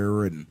over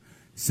here and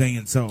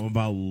saying something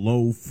about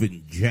Loaf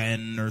and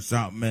Jen or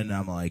something, and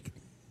I'm like,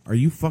 are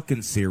you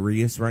fucking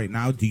serious right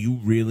now? Do you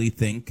really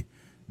think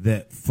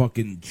that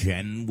fucking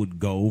Jen would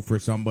go for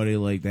somebody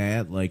like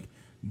that? Like,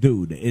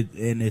 dude,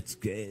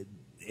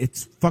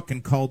 it's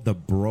fucking called the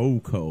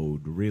Bro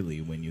Code,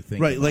 really, when you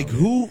think right. about Like, it.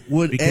 who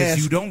would because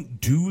ask? You don't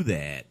do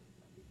that.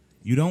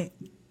 You don't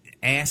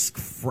ask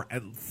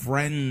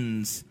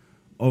friends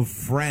of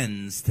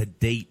friends to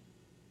date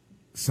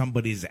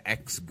somebody's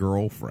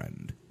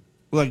ex-girlfriend.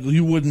 Like,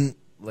 you wouldn't.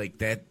 Like,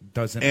 that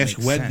doesn't ask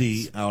make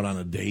Wendy sense. out on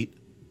a date,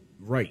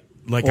 right?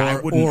 Like,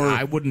 I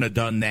wouldn't have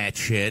done that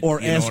shit.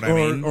 Or you know what I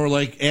mean? or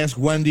like ask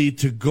Wendy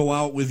to go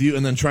out with you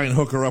and then try and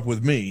hook her up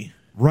with me.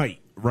 Right.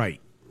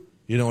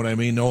 You know what I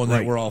mean? Knowing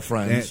that we're all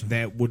friends.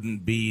 That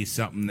wouldn't be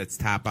something that's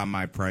top on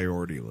my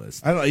priority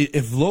list. I don't know.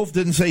 If Loaf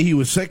didn't say he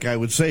was sick, I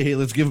would say, hey,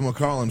 let's give him a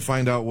call and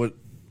find out what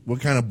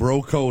kind of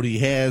bro code he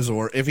has,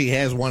 or if he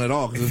has one at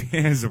all. If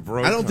he has a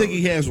bro I don't code. think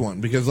he has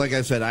one because, like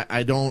I said,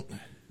 I don't.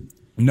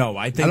 No,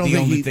 I think the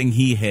only thing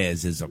he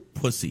has is a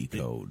pussy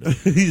code.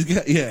 He's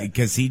got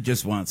because he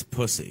just wants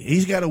pussy.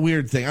 He's got a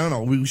weird thing. I don't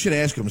know. We should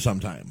ask him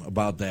sometime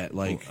about that.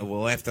 Like,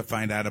 we'll have to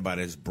find out about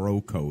his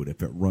bro code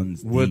if it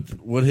runs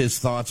deep. What his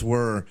thoughts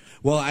were.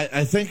 Well,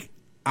 I think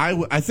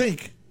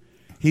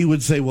he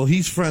would say, well,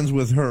 he's friends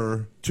with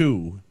her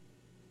too.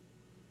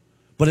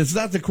 But it's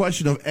not the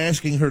question of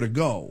asking her to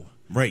go.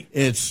 Right.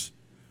 It's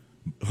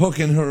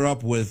hooking her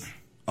up with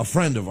a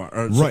friend of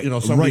ours,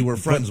 or somebody we're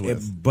friends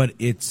with. But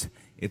it's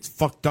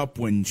fucked up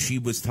when she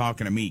was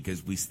talking to me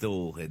because we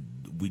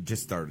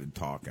just started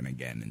talking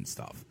again and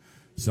stuff.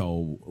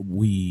 So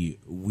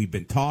we've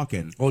been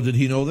talking. Oh, did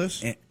he know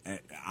this?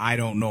 I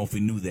don't know if he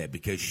knew that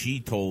because she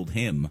told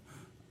him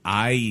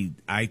I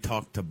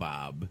talked to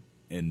Bob,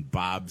 and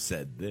Bob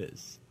said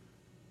this,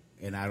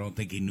 and I don't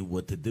think he knew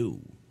what to do.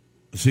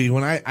 See,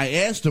 when I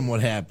asked him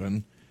what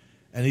happened,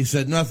 and he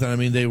said nothing. I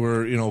mean, they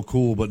were,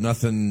 cool, but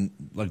nothing,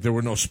 like there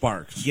were no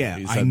sparks. Yeah,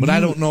 he said, but I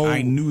don't know.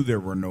 I knew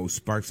there were no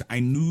sparks. I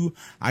knew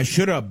I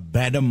should have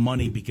bet him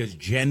money because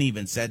Jen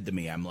even said to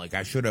me, I'm like,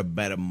 I should have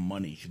bet him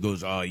money. She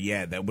goes, oh,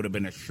 yeah, that would have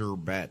been a sure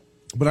bet.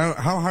 But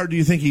how hard do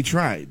you think he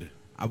tried?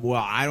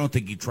 Well, I don't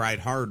think he tried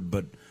hard,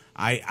 but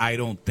I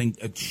don't think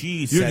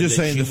she said You're just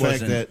that saying she the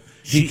fact wasn't- that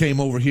he came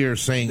over here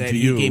saying that to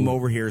you. he came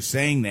over here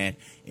saying that,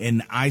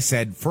 and I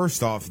said,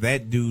 first off,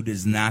 that dude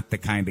is not the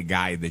kind of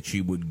guy that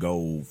she would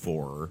go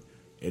for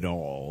at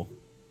all,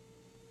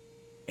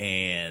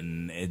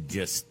 and it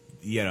just,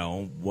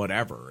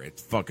 whatever.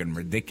 It's fucking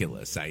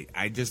ridiculous.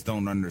 I just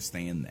don't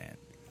understand that.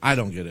 I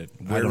don't get it.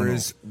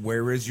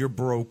 Where is your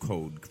bro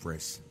code,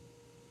 Chris?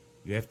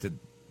 You have to.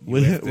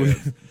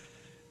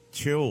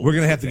 Chill. We're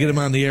gonna have to get him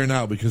on the air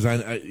now because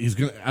he's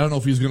gonna. I don't know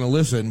if he's gonna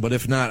listen, but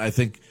if not, I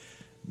think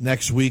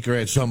next week or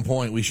at some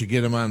point we should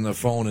get him on the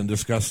phone and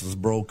discuss this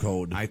bro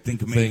code. I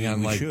think maybe thing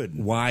on we should.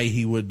 Why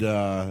he would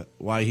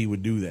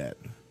do that.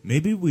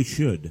 Maybe we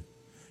should.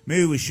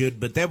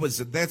 But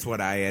that's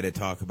what I had to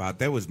talk about.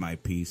 That was my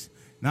piece.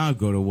 Now I'll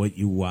go to what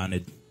you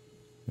wanted.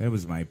 That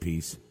was my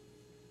piece.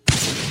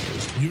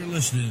 You're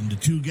listening to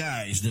two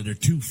guys that are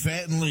too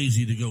fat and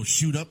lazy to go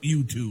shoot up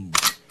YouTube.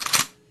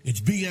 It's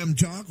BM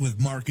Talk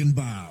with Mark and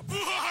Bob.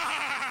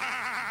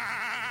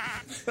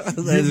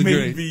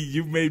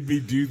 You made me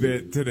do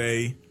that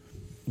today.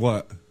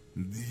 What?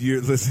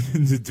 You're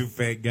listening to two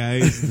fat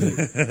guys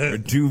that are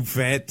too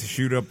fat to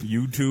shoot up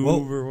YouTube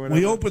or whatever.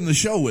 We opened the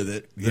show with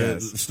it. The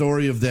Yes.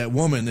 story of that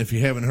woman, if you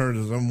haven't heard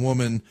of some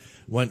woman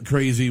went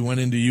crazy, went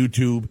into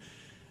YouTube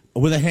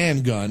with a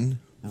handgun.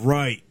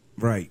 Right.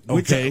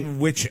 Okay.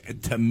 Which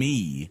to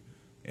me,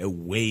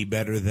 way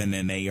better than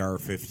an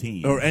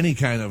AR-15 Or any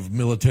kind of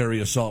military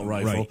assault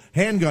rifle. Right.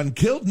 Handgun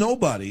killed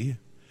nobody.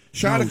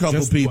 Shot No, a couple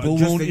just- people.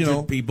 just won't,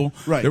 injured people.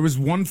 Right. There was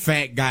one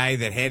fat guy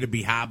that had to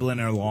be hobbling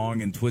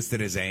along and twisted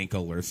his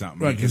ankle or something.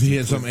 Right, because he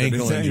had some twisted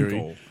ankle his injury.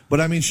 ankle.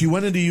 But I mean, she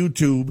went into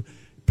YouTube,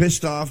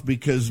 pissed off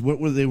because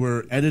they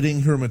were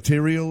editing her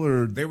material,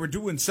 or They were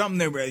doing something.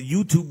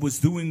 YouTube was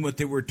doing what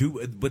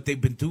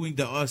they've been doing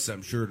to us.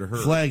 I'm sure to her.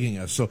 flagging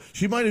us. So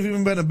she might have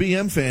even been a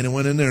BM fan and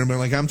went in there and been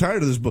like, "I'm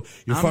tired of this. But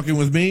you're fucking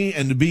with me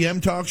and the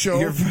BM talk show,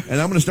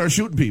 and I'm going to start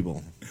shooting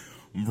people."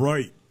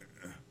 Right.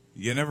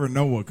 You never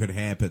know what could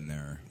happen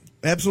there.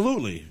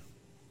 Absolutely.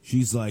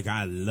 She's like,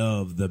 I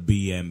love the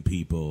BM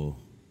people.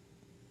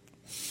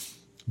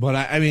 But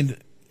I mean,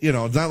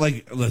 it's not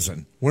like,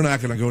 listen, we're not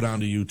going to go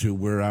down to YouTube.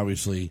 We're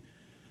obviously,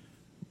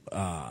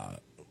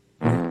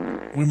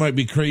 we might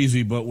be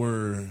crazy, but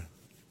we're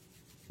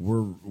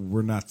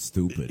not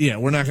stupid. Yeah,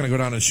 we're not going to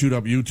go down and shoot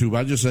up YouTube.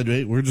 I just said,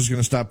 hey, we're just going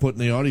to stop putting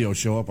the audio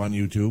show up on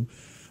YouTube.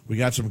 We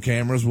got some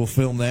cameras. We'll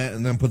film that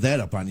and then put that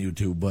up on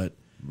YouTube. But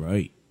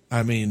right,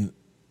 I mean,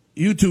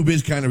 YouTube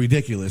is kind of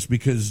ridiculous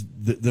because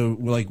the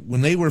like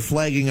when they were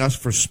flagging us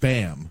for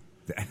spam.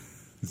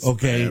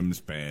 Okay,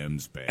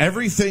 spam.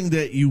 Everything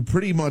that you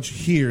pretty much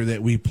hear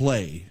that we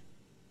play,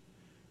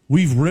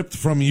 we've ripped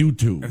from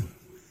YouTube.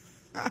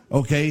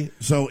 Okay,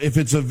 so if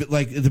it's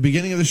like at the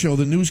beginning of the show,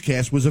 the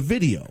newscast was a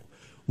video.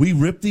 We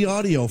ripped the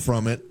audio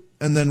from it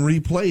and then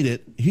replayed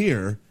it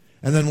here.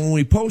 And then when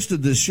we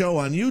posted this show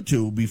on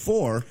YouTube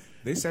before,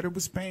 they said it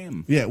was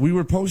spam. Yeah, we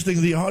were posting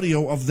the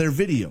audio of their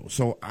video.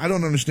 So I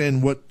don't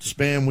understand what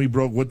spam we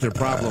broke, what their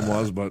problem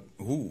was, but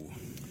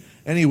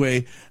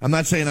anyway, I'm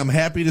not saying I'm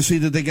happy to see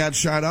that they got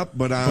shot up,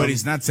 but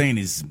he's not saying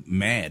he's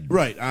mad.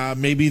 Right.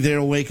 Maybe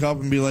they'll wake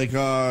up and be like,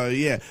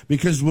 yeah.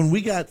 Because when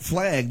we got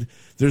flagged,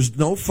 there's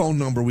no phone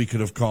number we could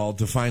have called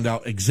to find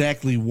out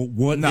exactly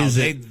what is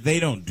it. They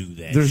don't do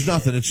that. There's shit.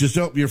 nothing. It's just,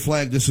 you're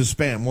flagged. This is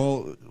spam.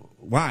 Well,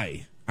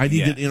 why? I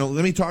need to,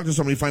 let me talk to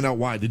somebody, find out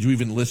why. Did you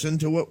even listen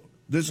to what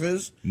this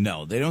is?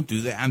 No, they don't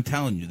do that. I'm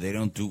telling you, they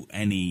don't do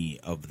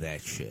any of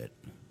that shit.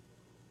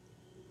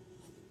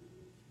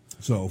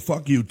 So,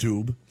 fuck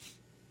YouTube.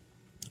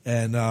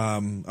 And,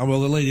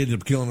 well, the lady ended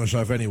up killing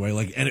herself anyway,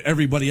 like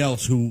everybody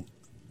else who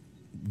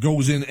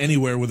goes in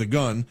anywhere with a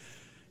gun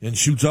and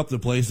shoots up the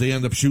place, they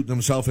end up shooting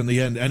themselves in the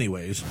end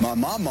anyways. My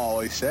mom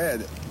always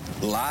said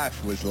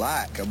life was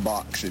like a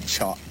box of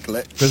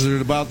chocolates. Because they're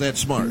about that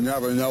smart. You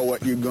never know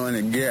what you're going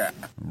to get.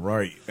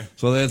 Right.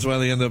 So that's why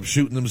they end up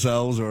shooting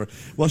themselves. Or,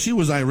 well, she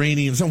was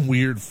Iranian, some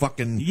weird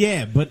fucking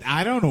but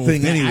I don't know.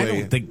 thing anyway. I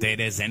don't think that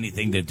has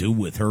anything to do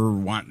with her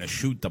wanting to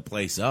shoot the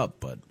place up.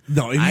 But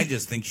no, I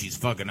just think she's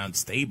fucking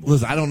unstable.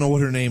 Listen, I don't know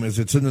what her name is.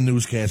 It's in the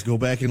newscast. Go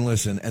back and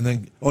listen. And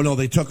then, oh no,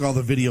 they took all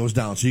the videos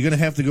down. So you're going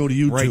to have to go to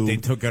YouTube. Right, they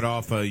took it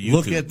off of YouTube.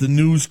 Look at the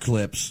news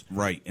clips.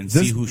 Right, and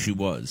see who she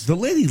was. The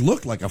lady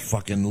looked like a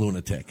fucking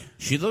lunatic.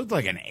 She looked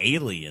like an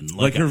alien.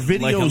 Like her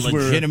videos like a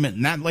were legitimate,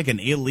 not like an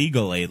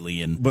illegal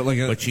alien,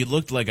 but she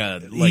looked like a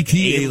ET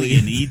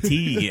alien. ET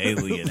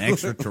alien,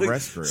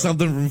 extraterrestrial,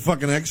 something from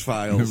fucking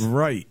X-Files.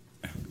 Right.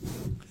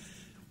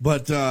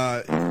 But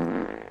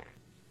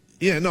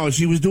Yeah, no,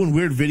 she was doing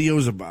weird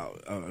videos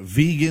about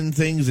vegan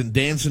things and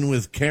dancing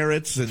with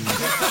carrots and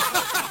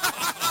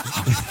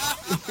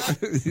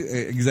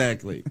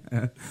exactly.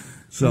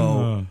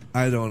 So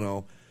I don't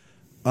know.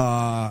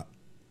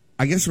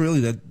 I guess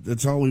really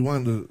that's all we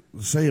wanted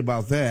to say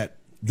about that.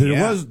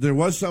 There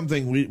was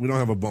something we don't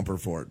have a bumper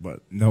for it,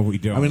 but no, we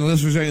don't. I mean,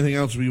 unless there's anything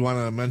else we want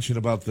to mention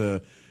about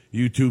the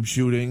YouTube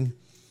shooting,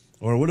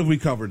 or what have we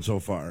covered so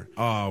far?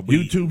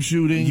 YouTube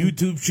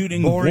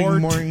shooting,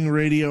 boring morning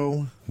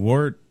radio,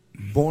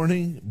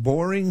 boring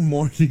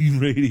morning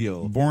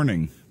radio,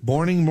 boring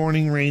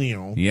morning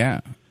radio.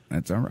 Yeah,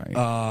 that's all right.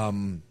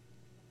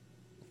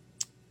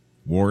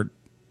 Wart,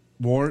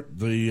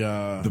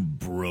 the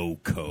bro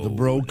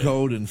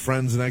code, and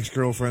friends and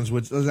ex-girlfriends.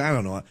 Which I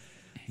don't know.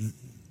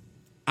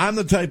 I'm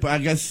the type. I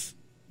guess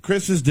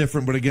Chris is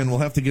different, but again, we'll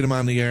have to get him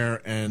on the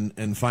air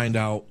and find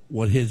out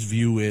what his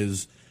view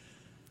is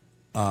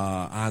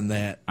on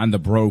that, on the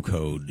bro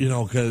code. You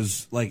know,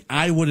 because like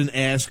I wouldn't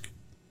ask.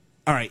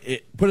 All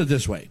right, put it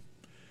this way: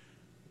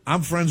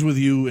 I'm friends with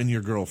you and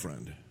your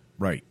girlfriend.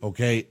 Right.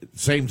 Okay.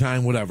 Same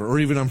time, whatever. Or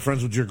even I'm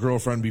friends with your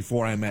girlfriend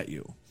before I met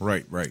you.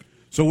 Right.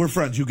 So we're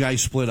friends. You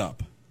guys split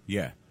up.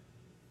 Yeah.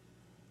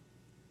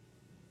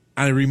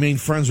 I remain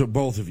friends with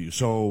both of you.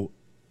 So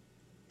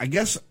I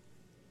guess.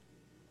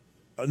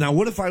 Now,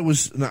 what if I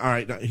was. All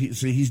right.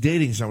 He's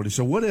dating somebody.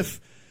 So what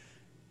if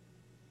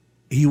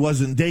he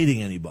wasn't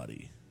dating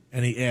anybody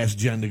and he asked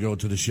Jen to go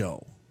to the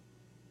show?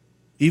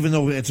 Even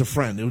though it's a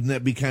friend, wouldn't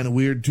that be kind of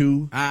weird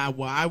too?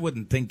 Well, I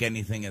wouldn't think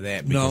anything of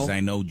that because I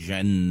know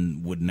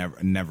Jen would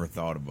never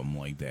thought of him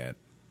like that.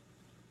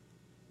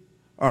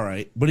 All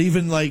right, but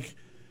even like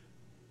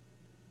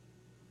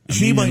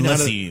she might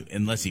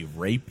unless he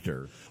raped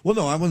her. Well,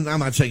 no, I'm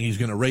not saying he's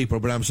going to rape her,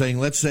 but I'm saying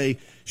let's say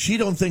she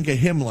don't think of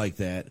him like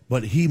that,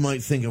 but he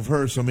might think of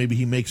her, so maybe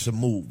he makes some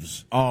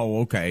moves. Oh,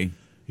 okay.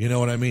 You know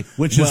what I mean?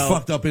 Which is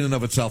fucked up in and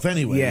of itself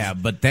anyway. Yeah,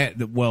 but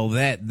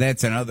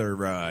that's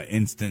another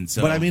instance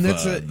of but I mean,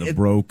 the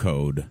bro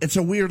code. It's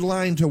a weird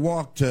line to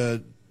walk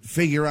to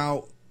figure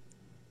out.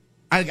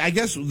 I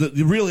guess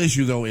the real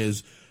issue, though,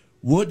 is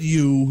would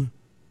you...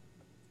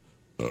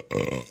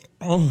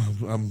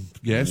 I'm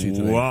gassy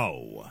today.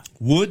 Whoa.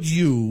 Would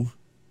you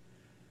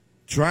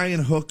try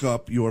and hook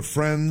up your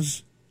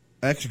friend's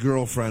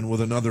ex-girlfriend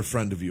with another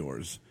friend of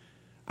yours?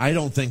 I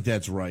don't think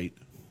that's right.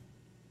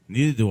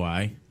 Neither do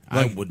I.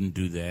 I wouldn't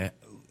do that.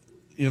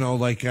 You know,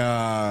 like,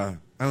 I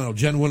don't know,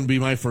 Jen wouldn't be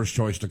my first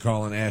choice to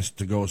call and ask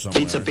to go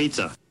somewhere.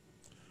 Pizza.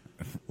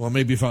 Well,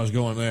 maybe if I was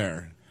going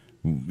there.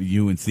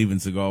 You and Steven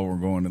Seagal were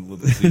going to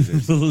Little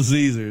Caesars. Little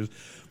Caesars.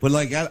 But,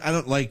 like, I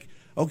don't, like,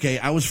 okay,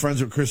 I was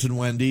friends with Chris and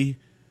Wendy.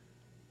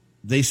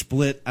 They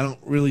split. I don't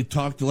really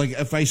talk to, like,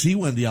 if I see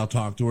Wendy, I'll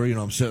talk to her. You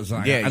know, I'm saying,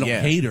 I don't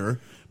hate her,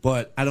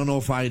 but I don't know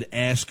if I'd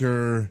ask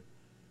her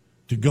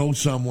to go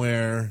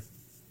somewhere.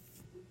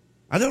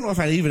 I don't know if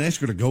I'd even ask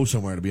her to go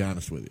somewhere, to be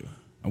honest with you.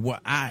 Well,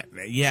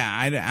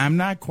 I'm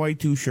not quite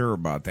too sure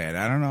about that.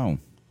 I don't know.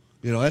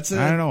 You know, that's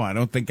I don't know. I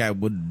don't think I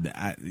would.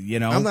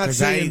 I'm not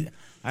saying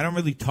I don't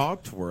really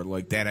talk to her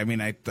like that. I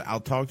mean, I'll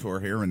talk to her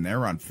here and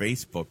there on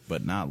Facebook,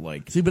 but not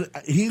like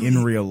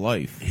in real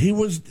life. He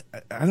was.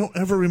 I don't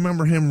ever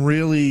remember him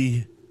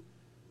really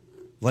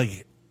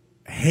like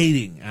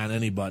hating on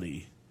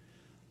anybody.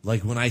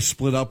 Like when I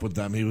split up with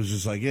them, he was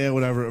just like, yeah,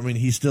 whatever. I mean,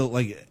 he's still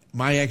like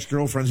my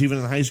ex-girlfriends, even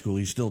in high school,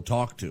 he still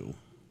talked to.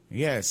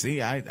 Yeah,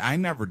 see, I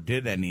never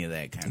did any of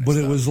that kind of stuff. But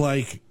it was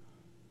like,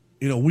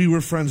 you know, we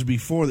were friends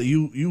before that.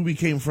 You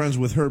became friends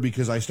with her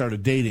because I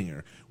started dating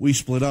her. We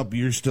split up.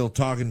 You're still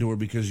talking to her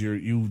because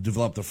you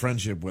developed a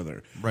friendship with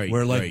her. Right.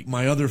 Where like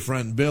my other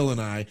friend Bill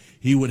and I,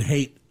 he would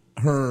hate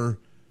her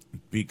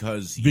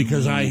because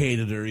I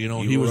hated her. You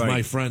know, he was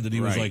my friend, and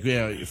he was like,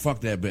 yeah,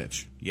 fuck that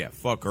bitch. Yeah,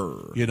 fuck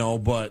her. You know,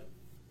 but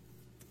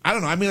I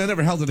don't know. I mean, I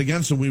never held it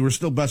against him. We were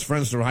still best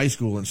friends through high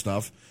school and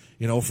stuff.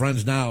 You know,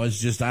 friends now. It's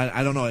just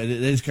I don't know. It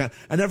is kind of,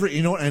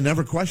 I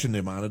never questioned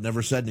him on it.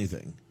 Never said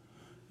anything.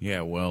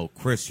 Yeah, well,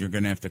 Chris, you're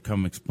going to have to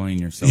come explain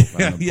yourself.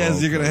 Yes,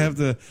 you're going to have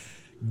to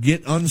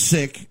get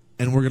unsick,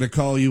 and we're going to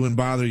call you and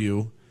bother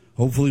you,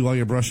 hopefully while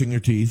you're brushing your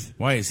teeth.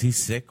 Why, is he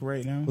sick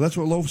right now? Well, that's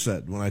what Loaf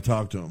said when I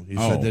talked to him. He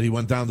said that he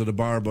went down to the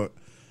bar, but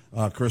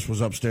Chris was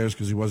upstairs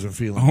because he wasn't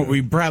feeling good.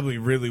 He probably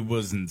really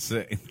wasn't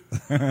sick.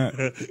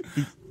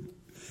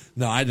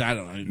 No, I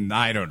don't know.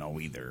 I don't know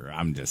either.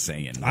 I'm just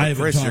saying.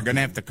 Chris, you're going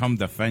to have to come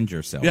defend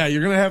yourself. Yeah,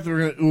 you're going to have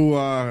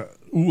to...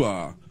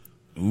 Well,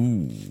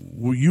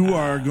 you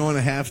are going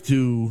to have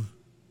to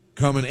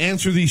come and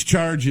answer these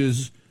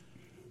charges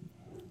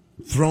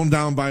thrown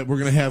down by... We're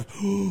going to have...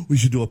 we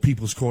should do a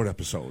People's Court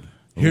episode.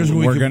 Here's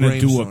where we're going to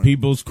do a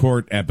People's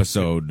Court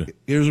episode.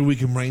 Here's where we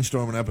can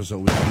brainstorm an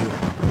episode.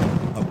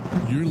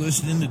 You're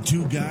listening to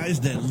two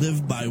guys that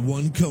live by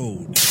one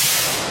code.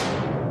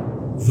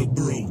 The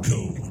Bro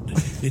Code.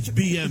 It's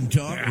BM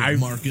Talk with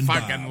Mark and Bob.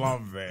 I fucking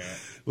love that.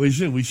 We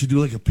should do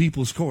like a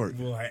People's Court.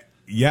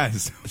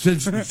 Yes.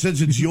 Since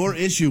it's your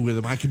issue with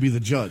him, I can be the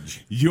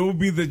judge. You'll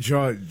be the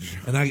judge.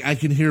 And I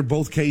can hear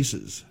both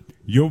cases.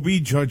 You'll be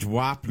Judge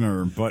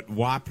Wapner, but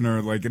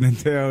Wapner like an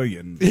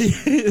Italian.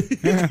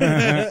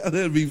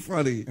 That'd be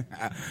funny.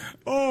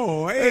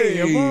 Oh, hey,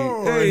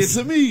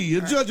 it's me,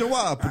 Judge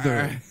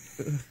Wapner.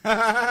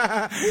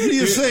 What do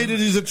you say to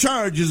these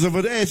charges of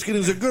asking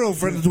his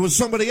girlfriend with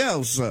somebody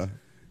else?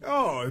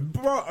 Oh,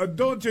 bro,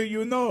 don't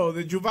you know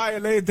that you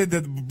violated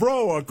the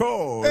bro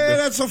code? Hey,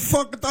 that's a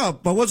fucked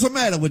up. But what's the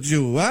matter with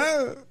you,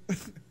 huh?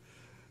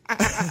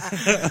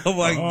 Oh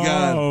my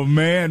God! Oh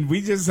man,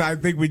 I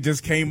think we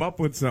just came up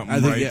with something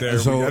there.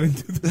 So we gotta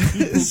do the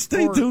People's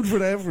stay Court. tuned for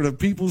that for the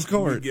People's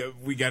Court.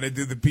 We got to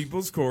do the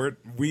People's Court.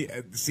 We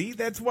see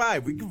that's why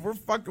we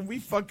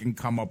fucking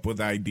come up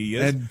with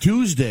ideas. And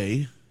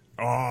Tuesday.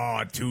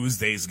 Oh,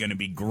 Tuesday's gonna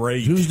be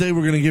great. Tuesday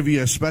we're gonna give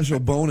you a special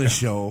bonus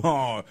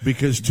show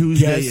because Guess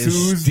Tuesday is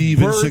whose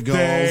Steven birthday?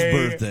 Seagal's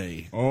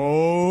birthday.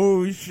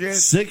 Oh shit!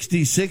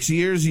 66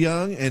 years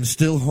young and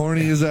still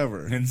horny as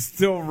ever, and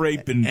still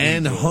raping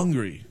and people.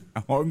 hungry,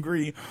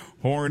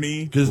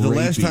 horny. Because the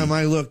last rapey. time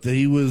I looked,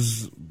 he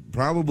was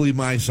probably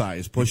my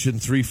size, pushing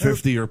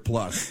 350 or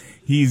plus.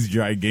 He's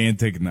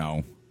gigantic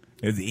now.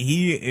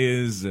 He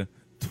is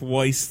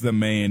twice the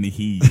man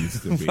he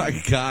used to be. My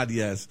God,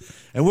 yes.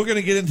 And we're going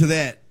to get into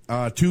that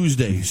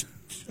Tuesdays.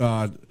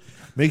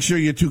 Make sure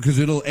you because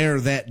it'll air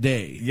that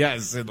day.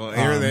 Yes, it'll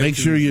air that Make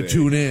sure you Tuesday.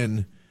 tune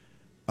in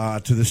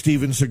to the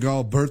Steven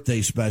Seagal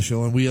birthday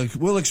special, and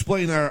we'll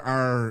explain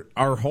our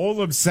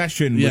whole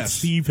obsession with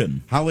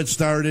Steven. How it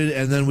started,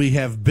 and then we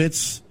have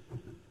bits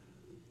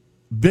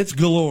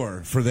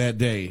galore for that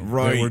day.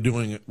 Right. That we're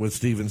doing it with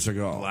Steven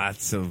Seagal.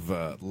 Lots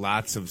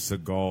of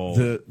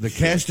Seagal. The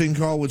casting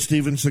call with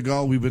Steven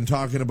Seagal we've been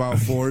talking about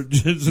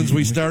since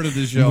we started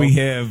the show. We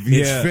have,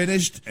 It's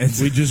finished.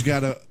 We just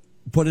got to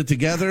put it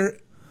together,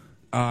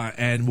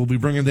 and we'll be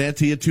bringing that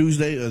to you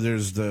Tuesday.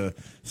 There's the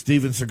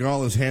Steven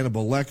Seagal as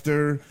Hannibal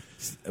Lecter.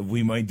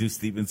 We might do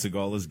Steven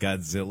Seagal as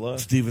Godzilla.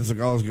 Steven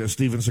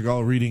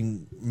Seagal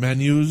reading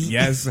menus.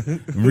 Yes,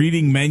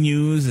 reading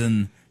menus,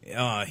 and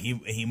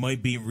he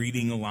might be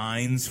reading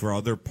lines for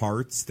other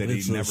parts that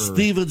It's he a never.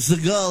 Steven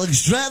Seagal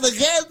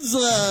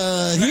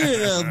extravaganza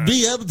here on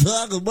BM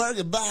Talk with Mark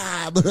and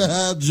Bob.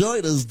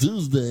 Join us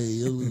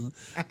Tuesday.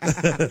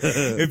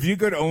 If you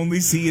could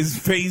only see his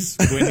face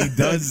when he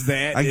does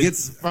that,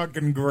 it's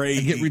fucking great.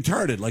 I get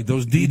retarded like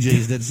those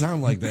DJs that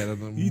sound like that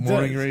on the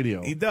morning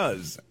radio. He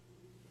does.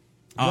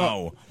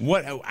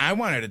 What I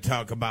wanted to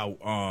talk about.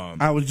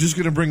 I was just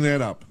going to bring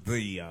that up.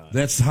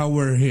 That's how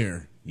we're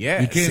here.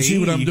 Yeah, you can't see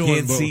what I'm doing.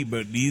 Can't see,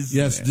 but he's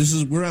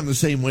we're on the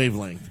same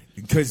wavelength.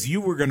 Because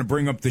you were going to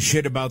bring up the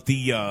shit about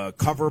the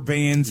cover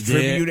bands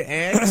tribute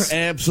acts.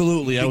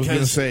 Absolutely, I was going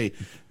to say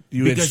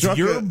because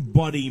your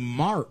buddy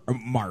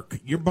Mark,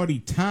 your buddy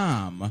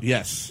Tom,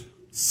 yes,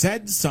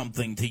 said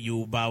something to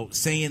you about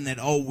saying that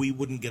we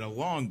wouldn't get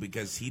along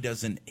because he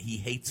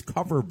hates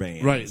cover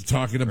bands. Right,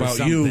 talking about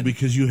you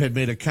because you had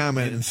made a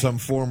comment in some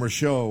former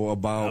show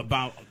about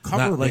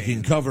cover not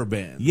liking cover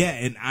bands. Yeah,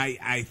 and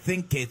I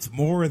think it's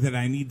more that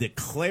I need to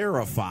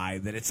clarify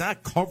that it's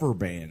not cover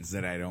bands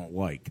that I don't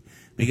like.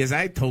 Because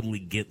I totally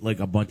get like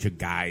a bunch of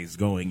guys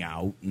going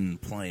out and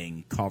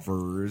playing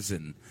covers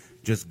and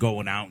just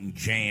going out and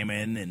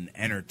jamming and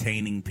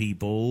entertaining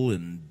people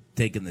and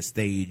taking the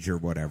stage or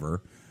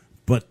whatever.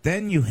 But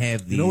then you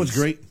have these. You know what's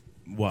great?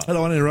 What? I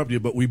don't want to interrupt you,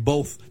 but we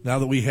both now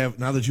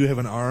that you have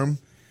an arm,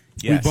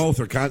 yes. we both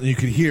are you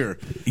can hear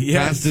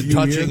constant you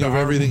touching hear of the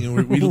everything,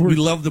 and we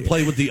love to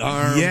play with the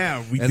arm.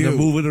 Yeah, we and do. to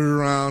moving it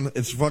around.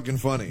 It's fucking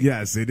funny.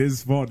 Yes, it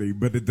is funny,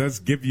 but it does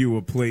give you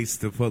a place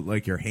to put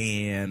like your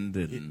hand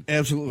and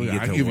absolutely.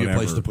 I give you a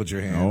place to put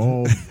your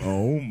hand.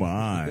 Oh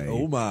my,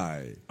 oh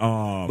my.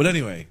 But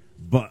anyway,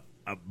 but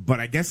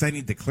I guess I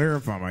need to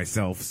clarify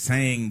myself,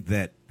 saying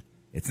that.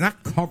 It's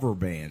not cover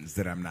bands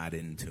that I'm not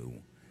into.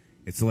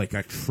 It's like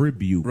a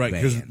tribute band. Right,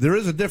 because there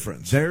is a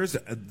difference.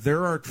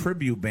 There are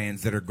tribute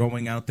bands that are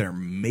going out there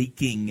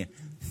making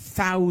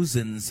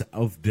thousands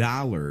of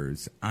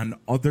dollars on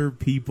other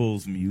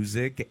people's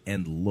music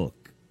and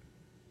look.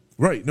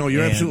 Right. No,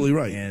 you're absolutely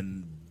right.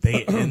 And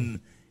they and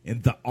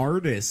the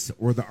artists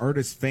or the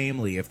artist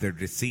family, if they're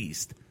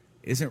deceased,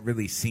 isn't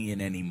really seeing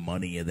any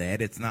money of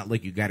that. It's not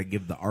like you got to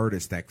give the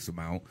artist X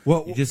amount.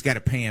 Well, you just got to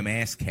pay him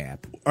ass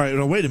cap. All right,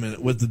 now wait a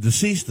minute with the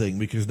deceased thing,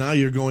 because now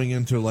you're going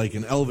into like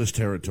an Elvis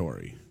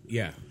territory.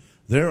 Yeah,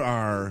 there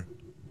are,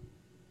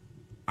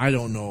 I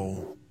don't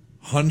know,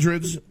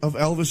 hundreds of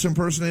Elvis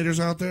impersonators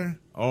out there.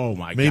 Oh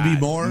my god, maybe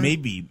more,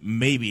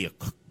 maybe a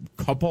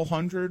couple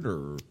hundred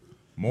or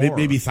more,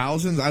 maybe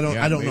thousands. I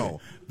don't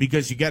know.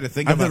 Because you got to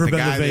think I've about never the been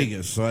guy to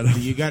Vegas, so I don't.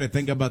 You got to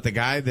think about the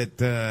guy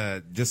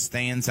that just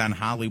stands on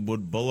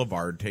Hollywood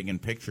Boulevard taking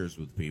pictures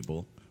with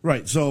people.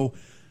 Right. So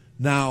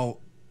now,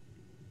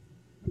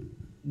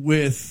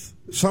 with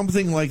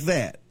something like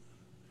that,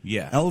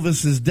 yeah,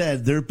 Elvis is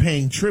dead. They're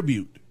paying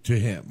tribute to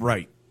him.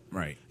 Right.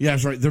 Yeah,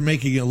 that's right. They're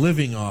making a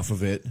living off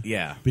of it.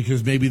 Yeah.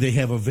 Because maybe they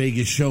have a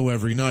Vegas show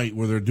every night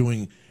where they're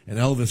doing an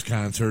Elvis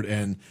concert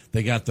and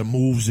they got the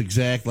moves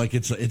exact. Like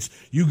it's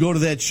you go to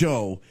that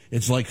show,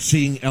 it's like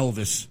seeing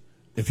Elvis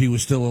if he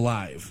was still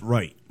alive.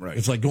 Right.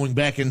 It's like going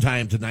back in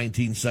time to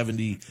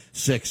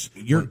 1976.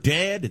 Your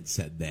dad had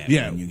said that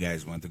when you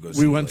guys went to go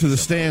see We went to the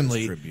some Elvis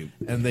Stanley, tribute.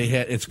 and they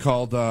had, it's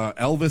called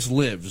Elvis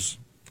Lives.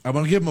 I'm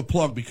going to give them a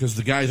plug because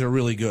the guys are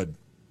really good.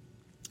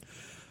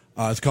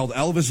 It's called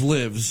Elvis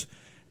Lives,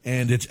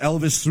 and it's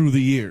Elvis through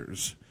the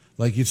years.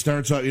 Like it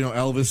starts out,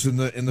 Elvis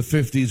in the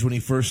 50s when he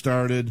first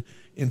started,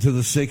 into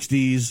the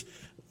 60s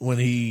when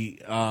he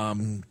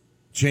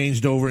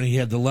changed over and he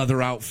had the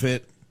leather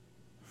outfit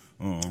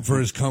for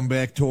his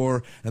comeback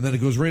tour, and then it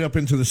goes right up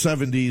into the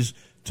 70s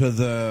to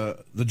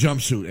the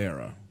jumpsuit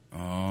era.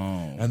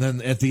 And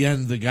then at the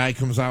end, the guy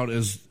comes out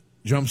as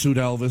jumpsuit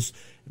Elvis.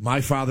 My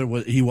father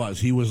he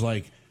was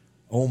like,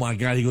 oh my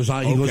God! He goes,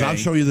 I'll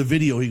show you the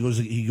video. He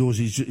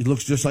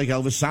looks just like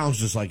Elvis, sounds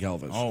just like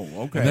Elvis.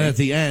 Oh, okay. And then at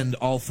the end,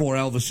 all four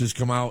Elvises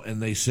come out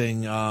and they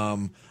sing,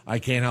 "I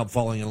Can't Help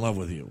Falling in Love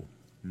with You."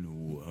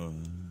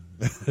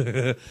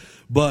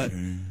 But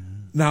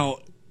now,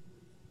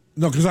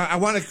 no, because I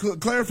want to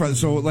clarify.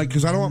 So,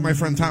 because I don't want my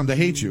friend Tom to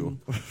hate you.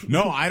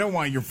 No, I don't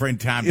want your friend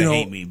Tom to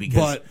hate me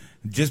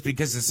just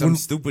because of some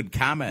stupid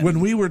comment. When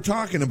we were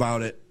talking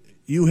about it,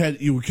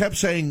 you kept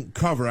saying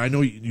cover. I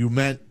know you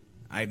meant.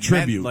 I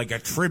tribute. meant like a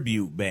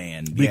tribute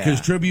band.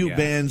 Because tribute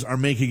bands are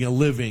making a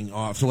living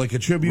off. So like a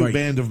tribute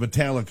band of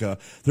Metallica,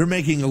 they're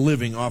making a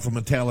living off of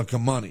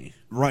Metallica money.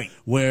 Right.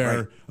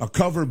 Where a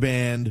cover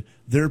band,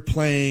 they're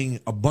playing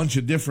a bunch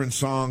of different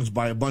songs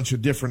by a bunch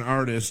of different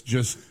artists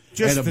just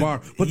at a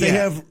bar. But they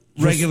have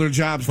regular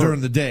jobs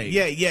during the day.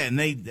 Yeah, and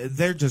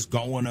they're just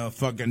going to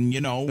fucking,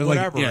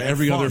 whatever. Like,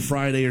 every other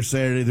Friday or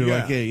Saturday, they're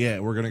like, hey,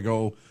 we're going to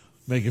go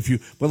make a few.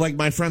 But like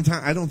my friend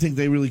Tom, I don't think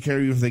they really care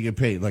even if they get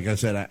paid. Like I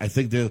said, I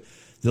think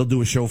they'll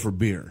do a show for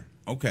beer.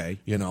 Okay.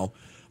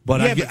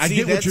 But I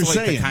get what you're like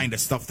saying. The kind of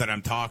stuff that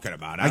I'm talking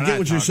about. I get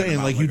what you're saying.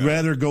 Like you'd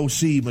rather go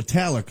see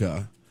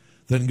Metallica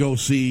than go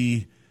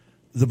see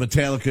the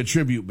Metallica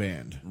tribute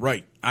band.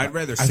 Right. I'd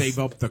rather save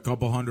up the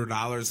couple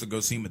 $100 to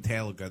go see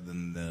Metallica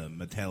than the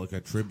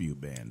Metallica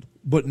tribute band.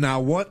 But now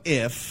what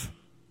if,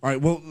 all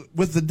right, well,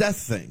 with the death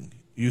thing,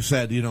 you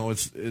said,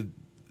 it's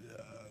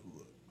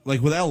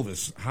like with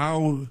Elvis,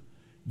 how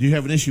do you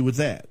have an issue with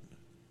that?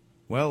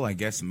 Well, I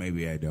guess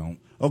maybe I don't.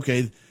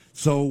 Okay,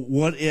 so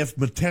what if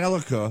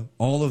Metallica,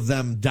 all of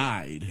them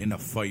died? In a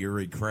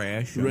fiery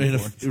crash?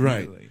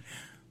 Right.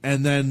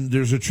 And then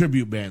there's a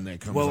tribute band that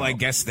comes out. Well, I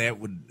guess that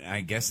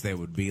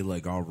would be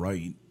like all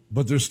right.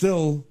 But they're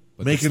still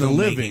making a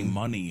living. Making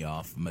money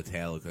off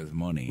Metallica's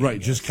money. Right,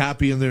 just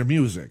copying their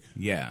music.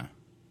 Yeah.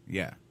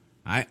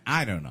 I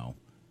don't know.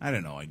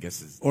 I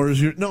guess it's... Or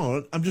is your...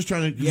 No, I'm just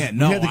trying to... I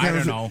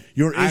don't know.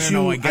 Your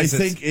issue, I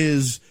think,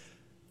 is...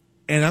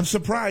 And I'm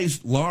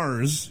surprised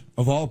Lars,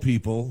 of all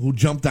people, who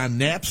jumped on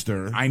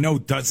Napster... I know,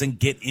 doesn't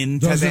get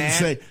into doesn't that.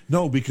 Say,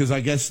 no, because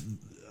I guess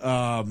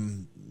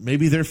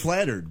maybe they're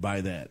flattered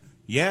by that.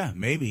 Yeah,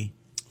 maybe.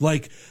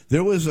 Like,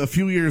 there was a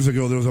few years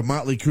ago, there was a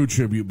Motley Crue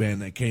tribute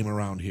band that came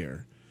around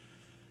here.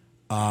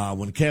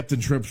 When Captain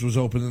Trips was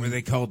opening... Were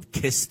they called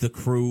Kiss the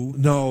Crew?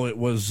 No, it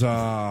was...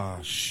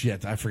 I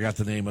forgot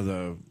the name of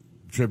the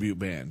tribute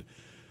band.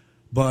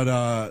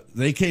 But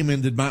they came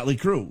in, did Motley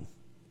Crue.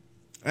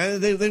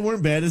 And they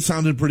weren't bad. It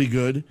sounded pretty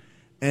good.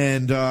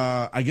 And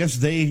I guess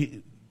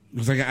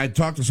because I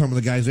talked to some of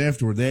the guys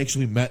afterward. They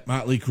actually met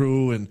Motley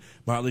Crue, and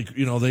Motley,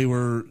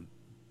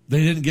 they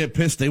didn't get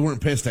pissed. They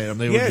weren't pissed at them.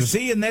 They were just,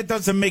 and that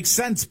doesn't make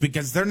sense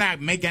because they're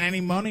not making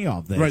any money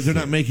off that. Right, they're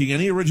not making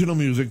any original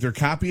music. They're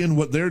copying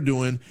what they're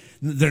doing.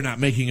 They're not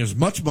making as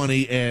much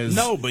money as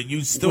but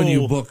you still when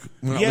you book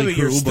Motley but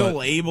you're Crue,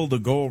 still able to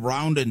go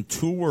around and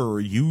tour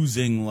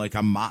using like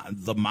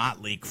the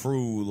Motley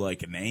Crue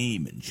like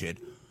name and shit.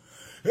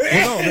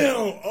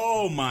 Well,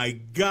 oh my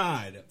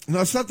God!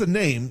 No, it's not the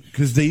name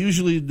because they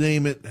usually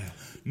name it.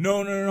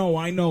 No.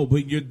 I know,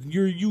 but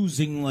you're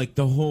using like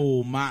the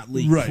whole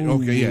Motley right?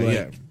 Crue,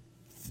 Okay,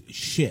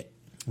 shit.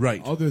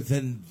 Right. Other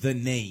than the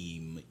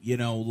name,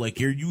 like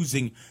you're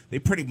using. They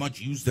pretty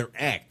much use their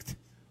act.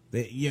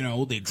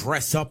 They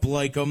dress up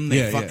like them.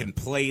 They fucking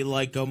play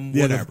like them.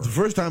 Yeah, whatever. The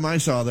first time I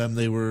saw them,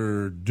 they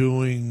were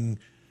doing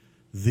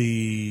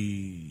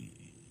the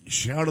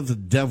Shout of the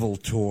Devil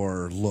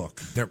tour look.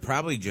 They're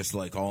probably just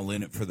like all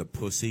in it for the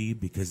pussy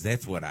because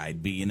that's what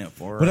I'd be in it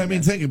for. But I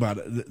mean, think about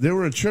it. They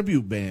were a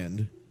tribute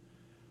band,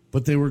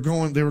 but they were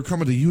coming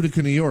to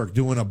Utica, New York,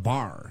 doing a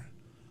bar.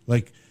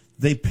 Like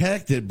they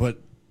packed it, but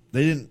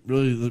they didn't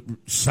really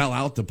sell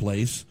out the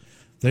place.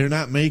 They're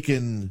not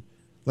making,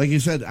 like you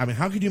said. I mean,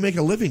 how could you make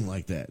a living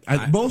like that?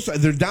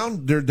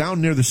 They're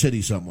down near the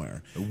city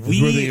somewhere.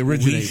 Where they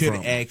originate should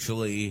from.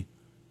 Actually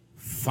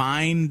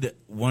find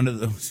one of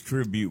those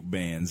tribute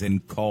bands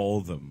and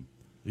call them.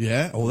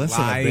 Yeah? Oh, that's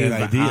live not a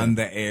bad idea. on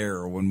the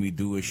air when we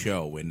do a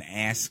show and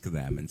ask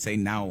them and say,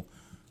 now...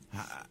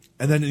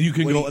 And then you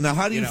can go, now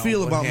how do you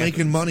feel about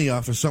making money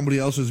off of somebody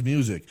else's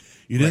music?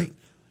 You didn't...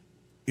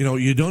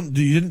 You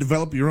didn't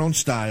develop your own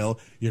style.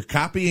 You're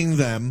copying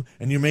them,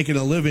 and you're making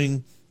a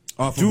living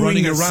off of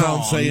running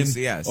around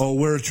saying, "Oh,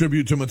 we're a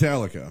tribute to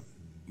Metallica."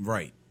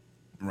 Right.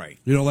 Like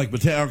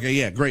Metallica.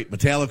 Yeah, great.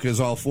 Metallica is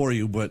all for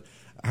you, but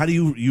How do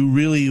you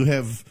really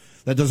have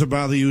that? Doesn't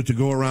bother you to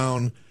go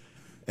around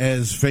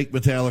as fake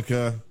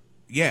Metallica?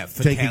 Yeah,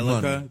 taking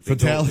money. Fatalica. They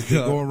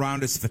Fatalica. go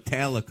around as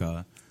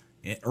Fatalica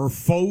or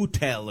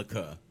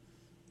Faux-talica.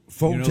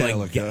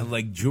 Faux-talica.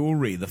 Like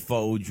jewelry, the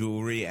faux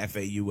jewelry,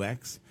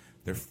 F-A-U-X.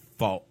 They're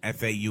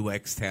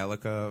F-A-U-X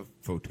Talica,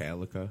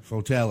 Faux-talica.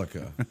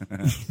 Faux-talica.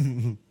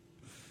 And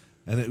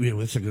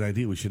that's a good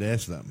idea. We should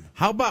ask them.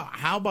 How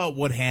about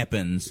what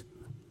happens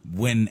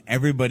when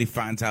everybody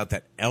finds out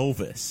that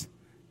Elvis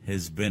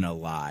has been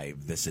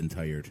alive this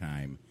entire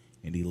time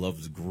and he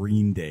loves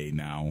Green Day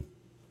now?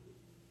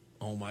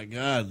 Oh my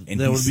God, and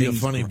that would be a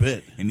funny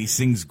bit. And he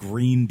sings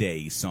Green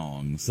Day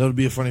songs. That would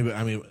be a funny bit.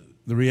 I mean,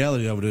 the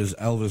reality of it is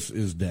Elvis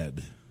is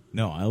dead.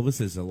 No, Elvis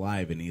is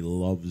alive and he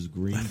loves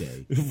Green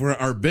Day. For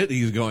our bit,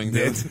 he's going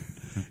dead.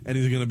 And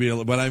he's going to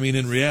be, but I mean,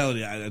 in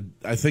reality,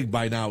 I think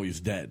by now he's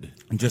dead.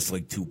 Just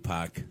like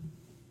Tupac.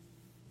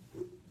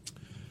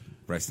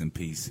 Rest in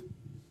peace.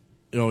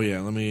 Oh yeah,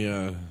 let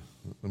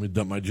me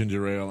dump my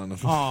ginger ale on the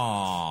floor.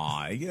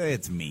 Aw,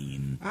 it's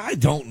mean. I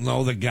don't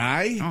know the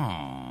guy.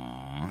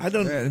 Aw. I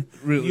don't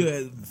really.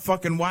 You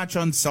fucking watch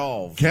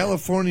Unsolved.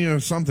 California or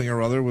something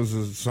or other was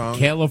a song.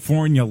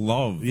 California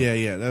Love.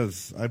 Yeah, that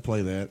was. I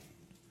play that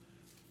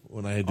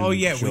when I do when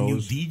you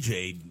shows.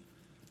 DJ'd.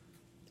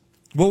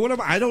 Well, what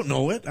about? I don't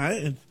know it.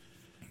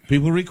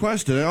 People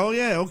requested it. Oh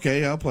yeah,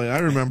 okay, I'll play. I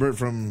remember it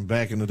from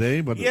back in the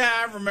day, but yeah,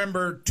 I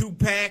remember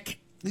Tupac.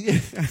 Yeah,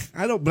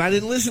 but I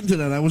didn't listen to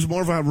that. I was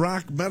more of a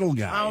rock metal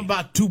guy. I'm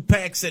about 2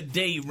 packs a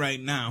day right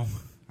now.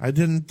 I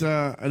didn't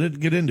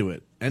get into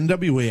it.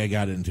 NWA I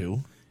got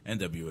into.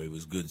 NWA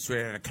was good.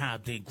 Straight out of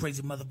Compton,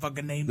 crazy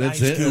motherfucker named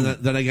That's Ice it. And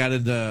then I got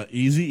into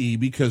Eazy-E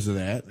because of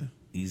that.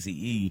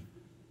 Eazy-E.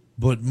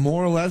 But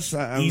more or less,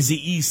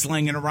 Eazy-E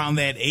slinging around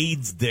that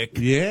AIDS dick.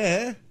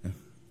 Yeah.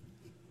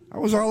 I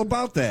was all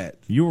about that.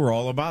 You were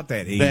all about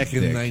that AIDS back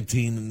in dick.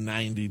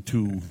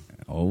 1992.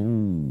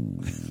 Oh.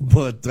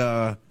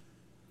 But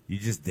you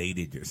just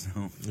dated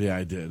yourself. Yeah,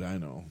 I did. I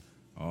know.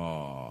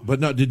 Oh. But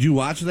no, did you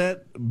watch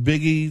that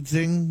Biggie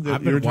thing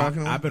that you were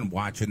talking about? I've been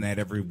watching that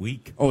every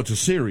week. Oh, it's a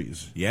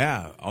series.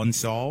 Yeah,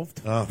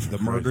 Unsolved. The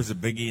murders of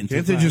Biggie and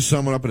Can't Tupac. they just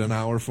sum it up in an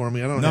hour for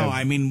me? I don't know. No,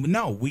 I mean,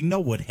 no, we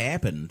know what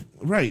happened.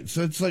 Right,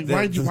 so it's like, The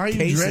why are you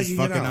case is dragging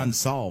fucking it out?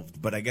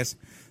 unsolved, but I guess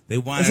they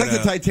wanted It's like the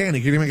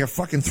Titanic. You're going to make a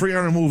fucking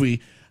 3-hour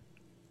movie,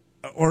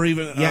 or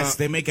even... Yes,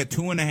 they make a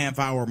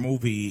 2.5-hour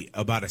movie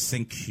about a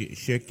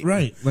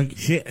Right, like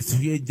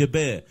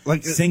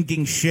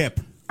sinking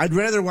ship. I'd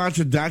rather watch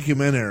a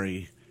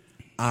documentary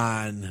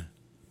on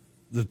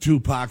the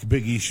Tupac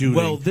Biggie shooting.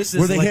 Well, this is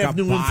where they like have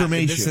new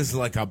information. This is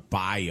like a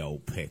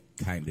biopic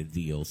kind of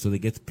deal. So they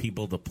get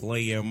people to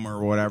play him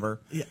or whatever.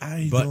 Yeah,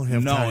 I don't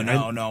have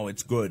time. No,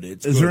 it's good.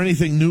 Is there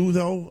anything new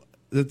though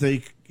that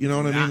they? You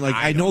know what I mean? Like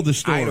I know the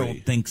story. I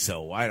don't think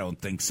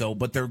so.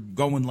 But they're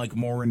going like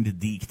more into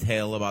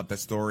detail about the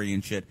story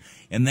and shit.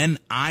 And then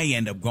I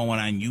end up going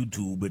on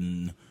YouTube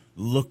and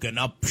looking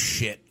up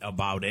shit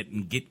about it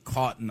and get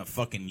caught in a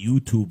fucking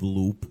YouTube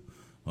loop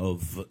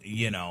of,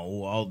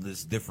 all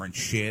this different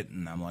shit.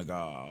 And I'm like,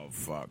 oh,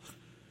 fuck.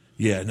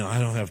 Yeah, no, I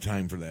don't have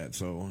time for that.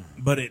 So,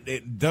 but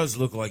it does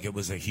look like it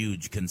was a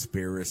huge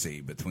conspiracy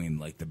between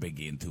like the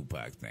Biggie and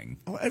Tupac thing.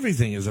 Oh,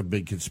 everything is a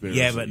big conspiracy.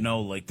 Yeah, but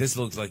no, like this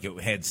looks like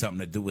it had something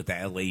to do with the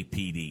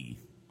LAPD.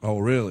 Oh,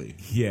 really?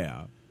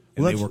 Yeah,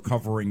 and they were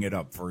covering it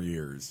up for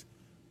years.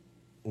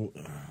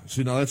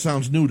 See, now that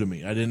sounds new to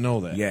me. I didn't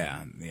know that.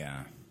 Yeah.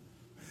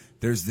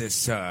 There's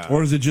this,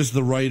 or is it just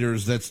the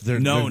writers? That's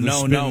their spin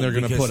they're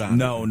going to put on.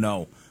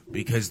 No.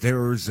 Because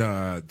there's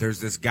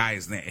this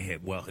guy's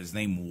name. Well, his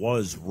name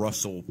was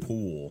Russell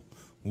Poole,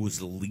 who was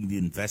the lead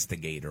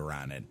investigator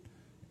on it,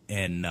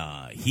 and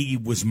he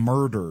was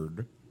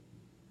murdered.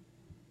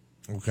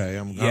 Okay,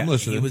 I'm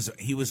listening.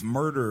 He was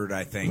murdered,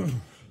 I think,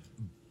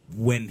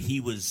 when he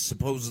was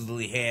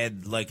supposedly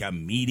had like a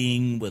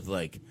meeting with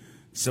like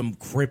some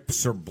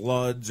Crips or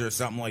Bloods or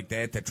something like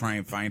that to try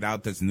and find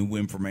out this new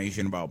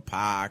information about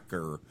Pac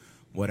or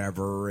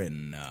whatever,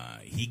 and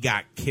he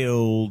got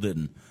killed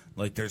and.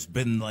 Like, there's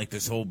been, like,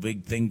 this whole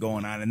big thing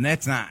going on, and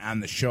that's not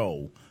on the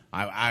show.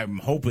 I'm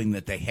hoping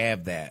that they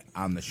have that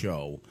on the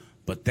show,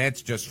 but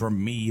that's just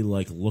from me,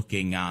 like,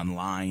 looking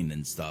online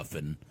and stuff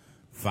and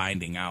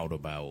finding out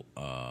about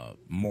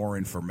more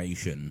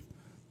information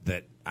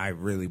that I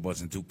really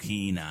wasn't too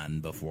keen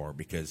on before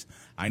because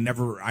I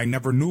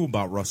never knew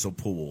about Russell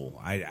Poole.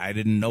 I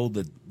didn't know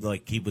that,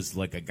 like, he was,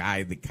 like, a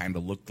guy that kind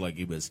of looked like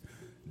he was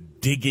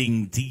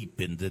digging deep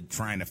into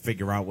trying to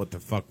figure out what the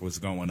fuck was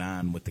going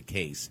on with the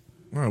case.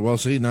 All right, well,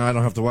 see, now I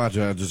don't have to watch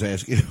it. I'll just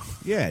ask you.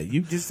 Yeah, you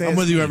just ask I'm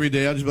with you me. every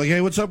day. I'll just be like,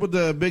 hey, what's up with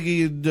the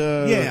Biggie and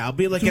yeah, I'll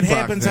be like, Tupac it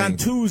happens thing? on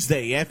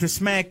Tuesday after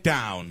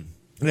SmackDown.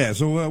 Yeah,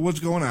 so what's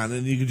going on?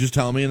 And you can just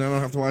tell me, and I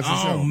don't have to watch the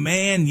show. Oh,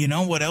 man, you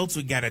know what else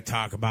we got to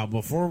talk about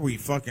before we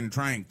fucking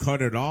try and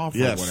cut it off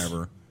or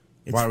whatever?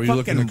 It's Why, were you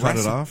looking to cut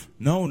it off?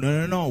 No.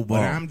 But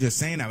Oh. I'm just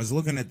saying, I was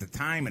looking at the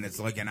time, and it's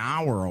like an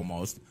hour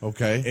almost.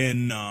 Okay.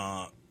 And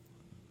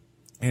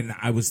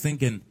I was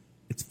thinking,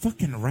 It's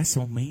fucking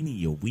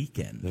WrestleMania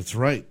weekend. That's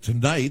right.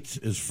 Tonight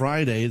is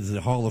Friday,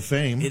 the Hall of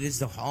Fame. It is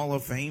the Hall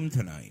of Fame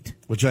tonight.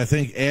 Which I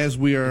think as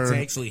we are... It's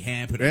actually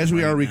happening. As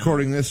we right are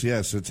recording now. this,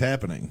 yes, it's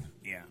happening.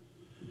 Yeah.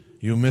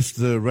 You missed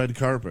the red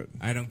carpet.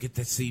 I don't get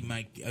to see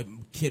my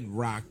Kid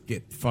Rock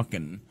get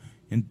fucking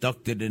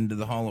inducted into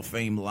the Hall of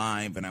Fame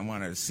live, and I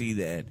wanted to see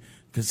that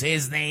because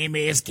his name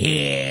is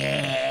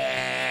Kid.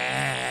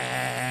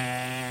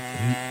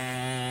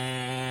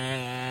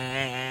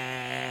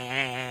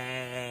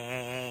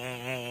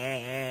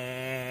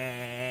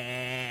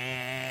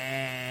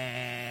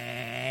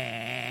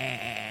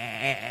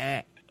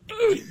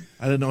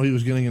 I didn't know he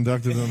was getting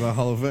inducted into the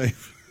Hall of Fame.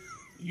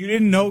 You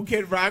didn't know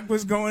Kid Rock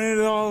was going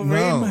into the Hall of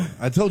No, Fame?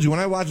 I told you when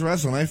I watch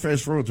wrestling, I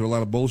fast forward to a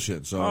lot of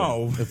bullshit.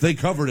 So if they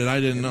covered it,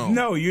 I didn't know.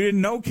 No, you didn't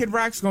know Kid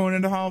Rock's going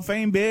into Hall of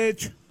Fame,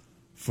 bitch.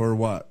 For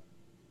what?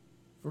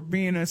 For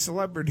being a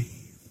celebrity.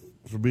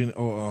 For being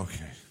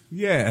okay.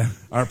 Yeah,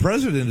 our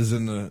president is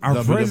in the our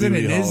WWE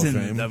president Hall is of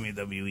in Fame.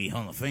 the WWE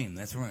Hall of Fame.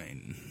 That's right.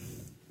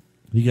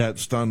 He got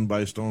stunned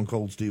by Stone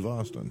Cold Steve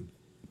Austin.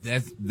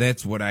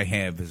 That's what I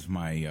have as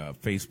my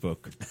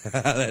Facebook.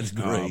 That's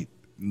great.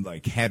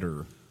 Like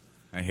header.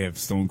 I have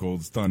Stone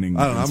Cold stunning.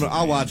 I don't know.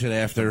 I'll watch it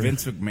after.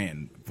 Vince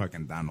McMahon,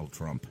 fucking Donald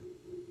Trump.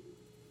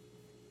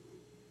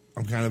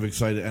 I'm kind of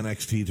excited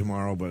NXT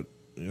tomorrow, but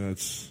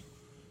it's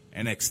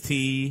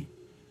NXT.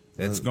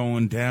 That's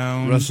going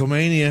down.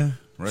 WrestleMania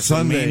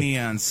Sunday.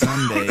 on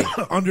Sunday.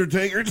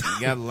 Undertaker.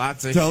 You got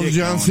lots of Tell shit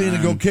John going Cena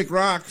on. go kick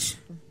rocks.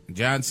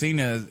 John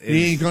Cena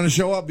He ain't going to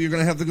show up. You're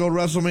going to have to go to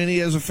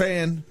WrestleMania as a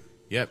fan.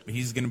 Yep,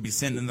 he's going to be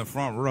sitting in the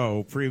front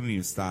row,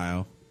 premium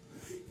style.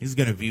 He's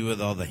going to be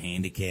with all the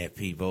handicapped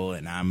people,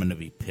 and I'm going to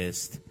be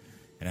pissed.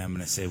 And I'm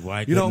going to say,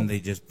 why couldn't they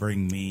just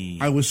bring me?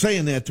 I was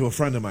saying that to a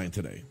friend of mine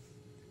today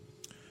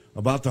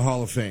about the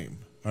Hall of Fame.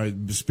 All right,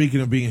 speaking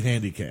of being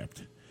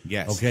handicapped.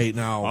 Yes. Okay,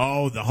 now.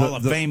 Oh, the Hall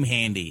of Fame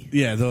handy.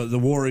 Yeah, the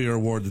Warrior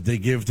Award that they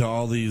give to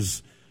all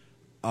these.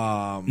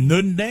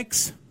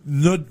 Nudniks?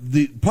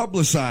 The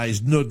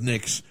publicized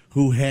Nudniks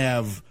who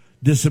have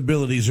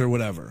disabilities or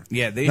whatever.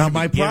 Yeah, they now should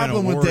my be giving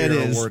problem a with that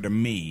Warrior is award to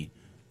me.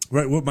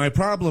 Right. What my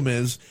problem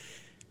is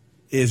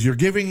you're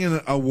giving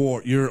an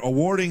award. You're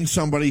awarding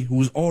somebody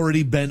who's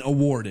already been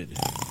awarded.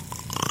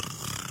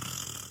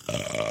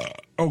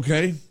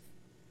 Okay.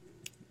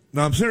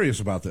 No, I'm serious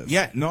about this.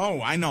 Yeah,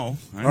 no, I know.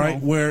 All right,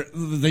 where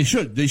they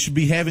should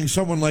be having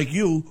someone like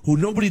you who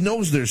nobody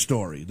knows their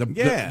story.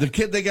 The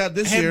kid they got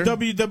this year. Have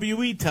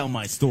WWE tell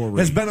my story.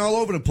 Has been all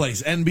over the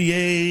place.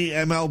 NBA,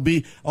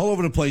 MLB, all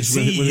over the place.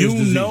 See, with you his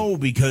disease. know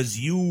because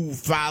you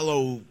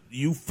follow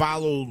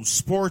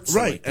sports,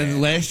 right? Like and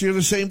last year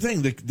the same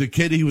thing. The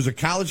kid, he was a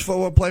college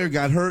football player,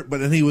 got hurt, but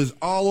then he was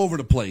all over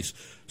the place.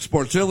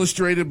 Sports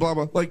Illustrated, blah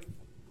blah. Like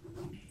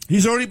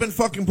he's already been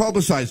fucking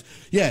publicized.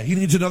 Yeah, he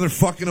needs another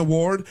fucking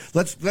award.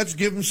 Let's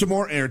give him some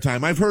more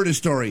airtime. I've heard his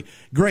story.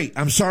 Great.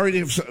 I'm sorry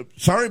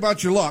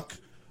about your luck,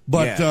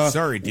 but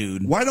sorry,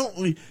 dude. Why don't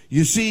we?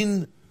 You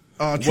seen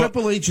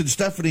Triple H and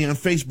Stephanie on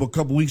Facebook a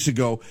couple weeks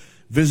ago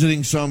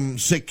visiting some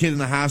sick kid in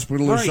the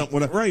hospital or something.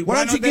 Right. Why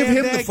don't you give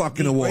him the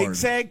fucking award?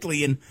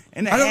 Exactly. And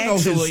I don't know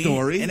his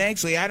story. And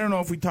actually, I don't know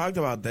if we talked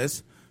about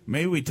this.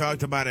 Maybe we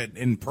talked about it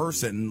in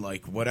person,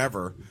 like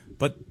whatever.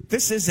 But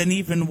this isn't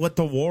even what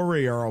the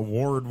Warrior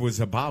Award was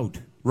about.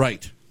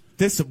 Right.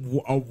 This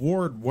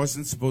award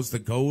wasn't supposed to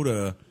go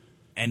to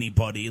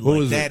anybody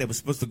like that. It was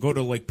supposed to go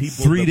to like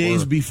people 3 that days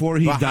were before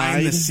he behind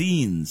died. the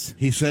scenes.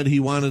 He said he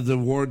wanted the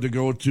award to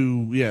go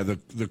to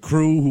the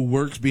crew who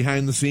works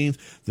behind the scenes,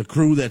 the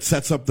crew that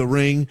sets up the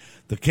ring,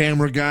 the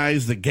camera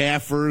guys, the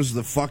gaffers,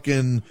 the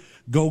fucking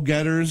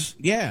go-getters.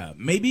 Yeah,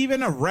 maybe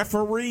even a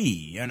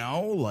referee, you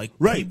know, like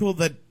right. people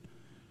that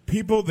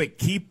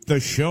keep the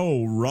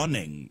show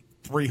running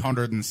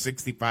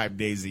 365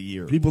 days a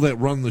year. People that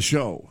run the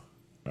show.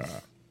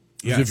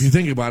 Yes. If you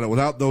think about it,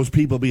 without those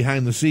people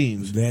behind the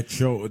scenes, that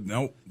show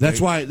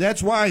That's why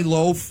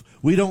Loaf.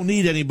 We don't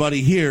need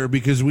anybody here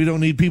because we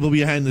don't need people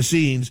behind the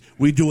scenes.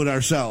 We do it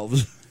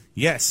ourselves.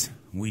 Yes,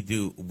 we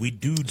do.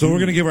 So we're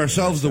going to give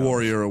ourselves the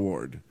Warrior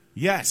Award.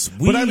 Yes,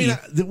 but I mean,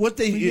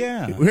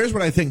 here's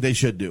what I think they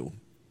should do.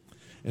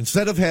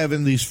 Instead of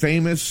having these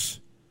famous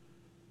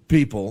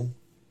people,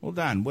 hold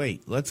on,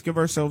 wait. Let's give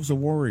ourselves a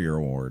Warrior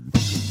Award.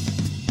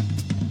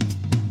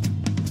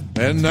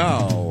 And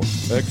now,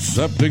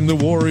 accepting the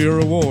Warrior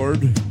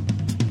Award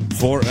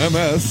for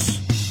MS,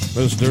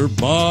 Mr.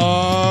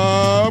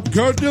 Bob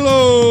Cardillo.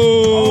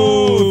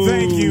 Oh,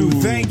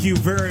 thank you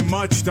very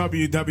much,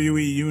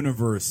 WWE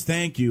Universe.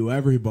 Thank you,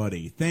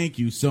 everybody. Thank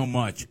you so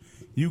much.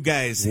 You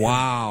guys.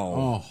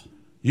 Wow.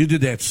 You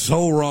did that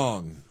so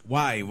wrong.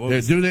 Why?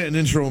 Do that and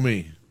intro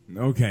me.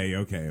 Okay.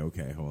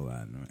 Hold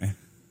on.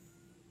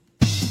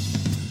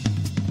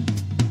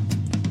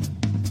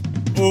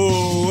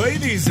 Oh,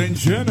 ladies and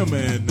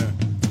gentlemen,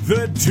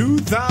 the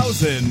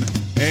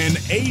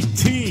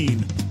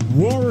 2018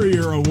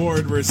 Warrior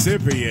Award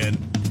recipient,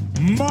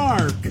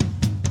 Mark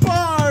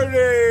Barty.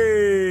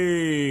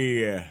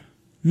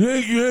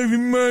 Thank you,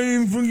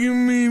 everybody, for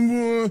giving me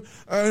more.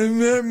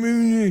 I'm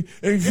happy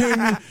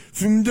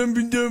from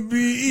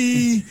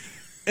WWE.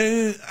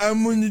 and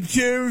I'm going to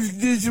cherish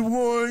this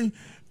award.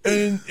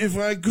 And if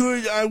I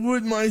could, I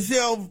would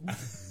myself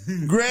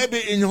grab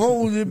it and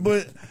hold it,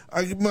 but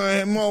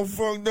I'm all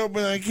fucked up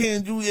and I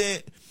can't do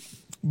that.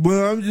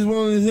 But I just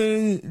want to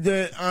say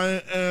that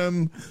I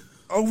am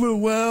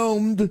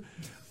overwhelmed,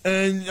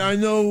 and I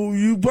know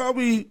you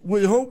probably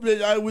would hope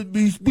that I would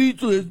be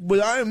speechless, but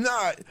I am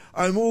not.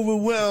 I'm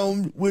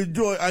overwhelmed with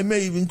joy. I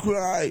may even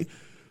cry.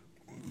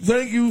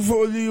 Thank you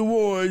for the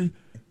award.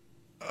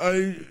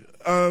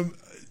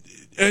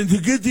 And to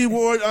get the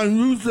award on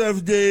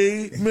Rusev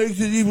Day makes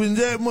it even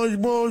that much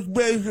more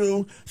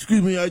special.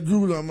 Excuse me, I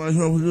drooled on myself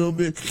a little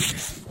bit.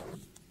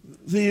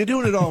 See, you're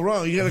doing it all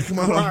wrong. You got to come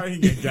out.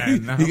 You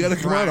got to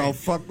come out all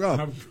fucked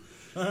up.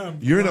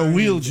 You're in a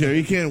wheelchair.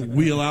 You can't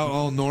wheel out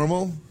all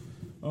normal.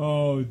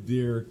 Oh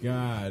dear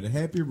God!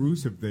 Happy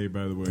Rusev Day,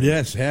 by the way.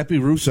 Yes, happy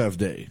Rusev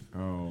Day.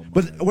 Oh,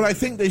 but what I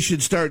think they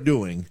should start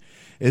doing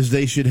is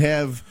they should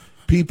have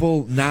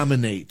people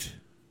nominate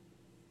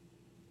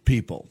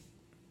people.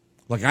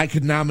 Like, I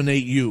could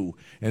nominate you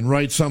and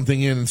write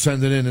something in and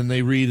send it in, and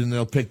they read and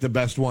they'll pick the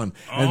best one.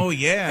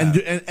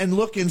 And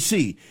look and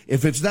see.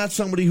 If it's not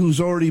somebody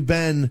who's already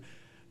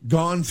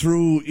gone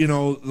through,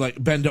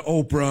 like been to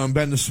Oprah and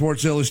been to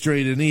Sports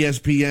Illustrated and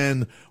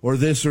ESPN or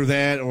this or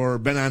that, or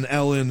been on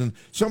Ellen, and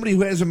somebody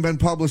who hasn't been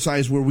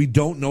publicized where we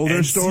don't know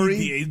their story.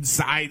 See the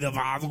inside of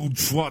Arnold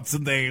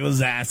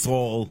Schwarzenegger's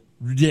asshole.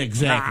 Yeah,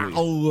 exactly.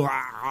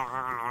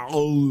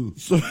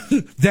 So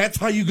that's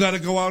how you got to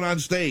go out on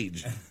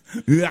stage.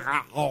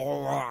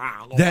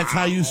 That's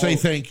how you say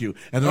thank you.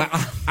 And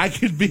I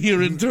could be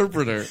your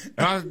interpreter.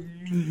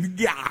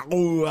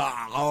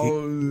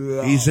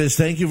 He says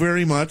thank you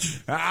very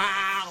much.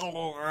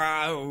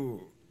 And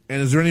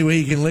is there any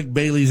way he can lick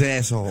Bailey's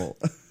asshole?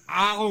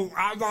 Oh,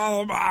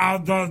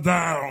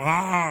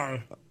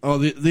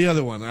 the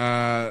other one.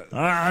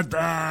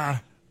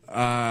 Asuka.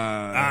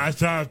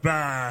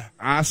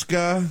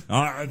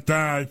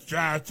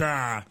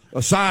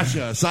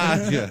 Sasha.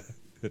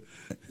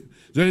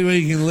 Is there any way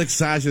you can lick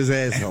Sasha's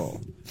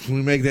asshole? Can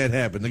we make that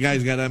happen? The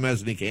guy's got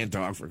MS and he can't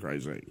talk, for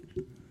Christ's sake.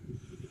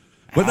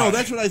 But no,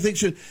 that's what I think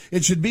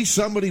it should be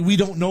somebody we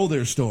don't know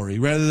their story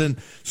rather than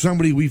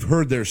somebody we've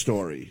heard their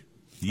story.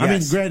 Yes. I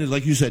mean, granted,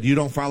 like you said, you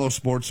don't follow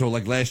sports, so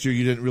like last year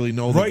you didn't really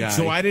know the guy. Right,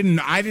 so I didn't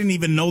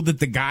even know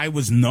that the guy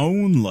was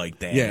known like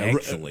that,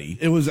 actually.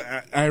 It was,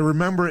 I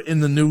remember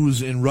in the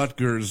news in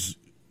Rutgers,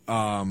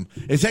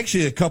 it's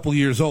actually a couple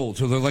years old,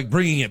 so they're like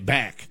bringing it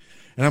back.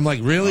 And I'm like,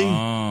 really?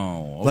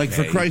 Oh, okay. Like,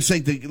 for Christ's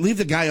sake, leave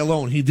the guy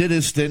alone. He did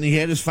his stint. He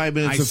had his 5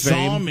 minutes of fame.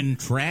 I saw him in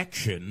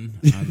Traction.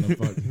 On the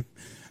fucking,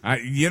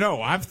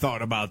 I've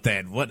thought about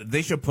that.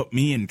 They should put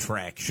me in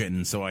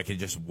Traction so I could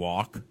just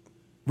walk.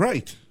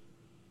 Right.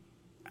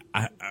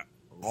 That's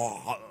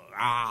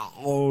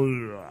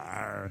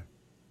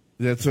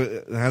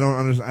what I don't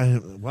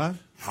understand. What?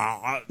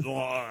 I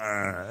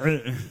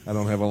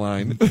don't have a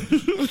line.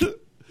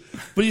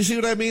 But you see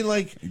what I mean?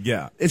 Like,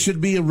 yeah, it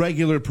should be a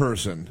regular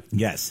person.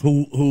 Yes,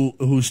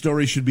 whose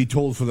story should be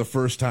told for the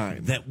first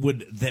time.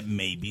 That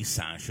maybe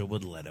Sasha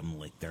would let him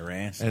lick their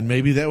ass, and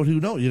maybe that would. Who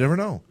knows? You never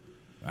know.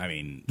 I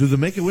mean, do the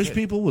Make-A-Wish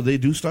people, would they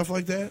do stuff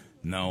like that?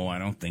 No, I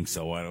don't think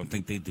so. I don't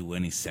think they do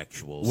any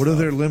sexual. What are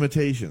their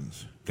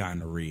limitations?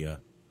 Gonorrhea.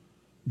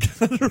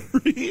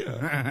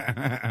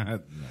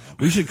 Gonorrhea.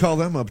 We should call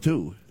them up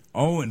too.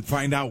 Oh, and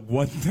find out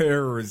what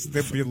their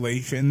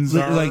stipulations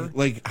are.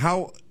 Like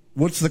how.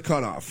 What's the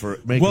cutoff for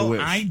Make-A-Wish?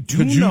 Well, I do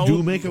Could know you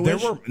do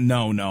Make-A-Wish?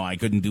 No, I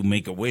couldn't do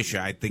Make-A-Wish.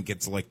 I think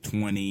it's like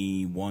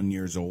 21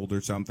 years old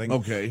or something.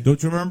 Okay.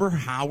 Don't you remember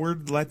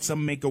Howard let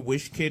some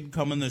Make-A-Wish kid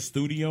come in the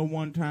studio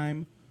one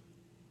time?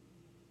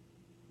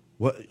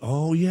 What?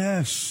 Oh,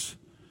 yes.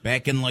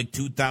 Back in like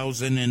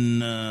 2000 and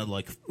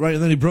right,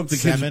 and then he broke the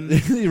kid's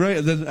right,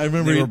 and then I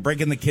remember they were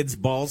breaking the kid's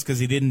balls because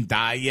he didn't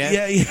die yet.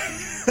 Yeah.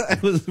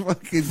 That was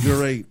fucking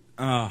great.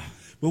 But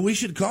we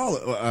should call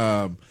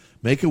it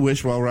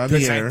Make-A-Wish while we're on the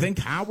air. Because I think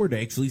Howard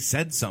actually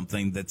said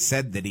something that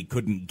said that he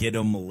couldn't get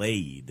him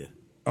laid.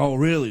 Oh,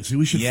 really? So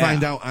we should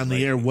find out on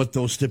the air what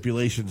those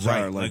stipulations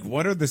are. Like,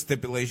 what are the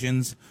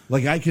stipulations?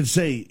 Like, I could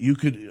say,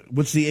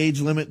 what's the age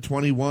limit,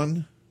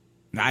 21?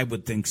 I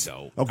would think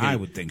so. Okay. I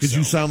would think so. Could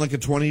you sound like a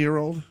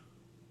 20-year-old?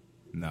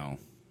 No.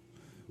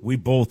 We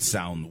both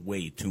sound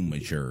way too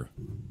mature.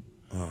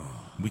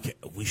 Oh.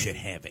 We should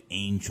have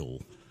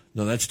Angel.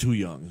 No, that's too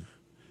young.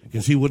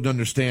 Because he wouldn't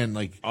understand,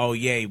 like... Oh,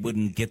 yeah, he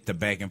wouldn't get the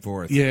back and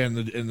forth.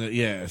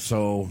 Yeah,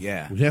 so...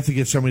 Yeah. We'd have to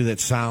get somebody that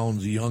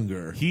sounds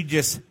younger. He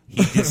just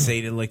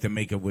say to, like, the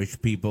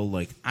Make-A-Wish people,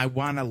 like, I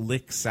want to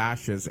lick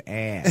Sasha's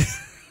ass.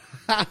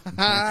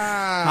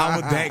 How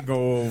would that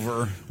go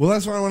over? Well,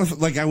 that's what I want to...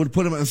 Like, I would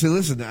put him and say,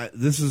 listen,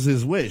 this is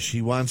his wish.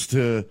 He wants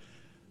to,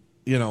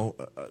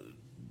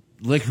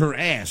 lick her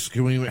ass.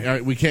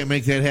 We can't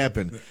make that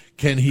happen.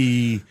 Can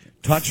he...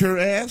 touch her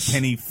ass?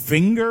 Can he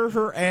finger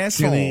her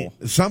asshole?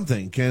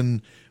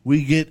 Can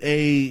we get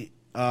a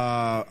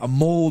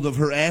mold of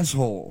her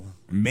asshole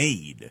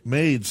made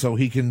so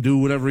he can do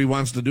whatever he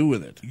wants to do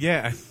with it?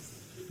 Yeah.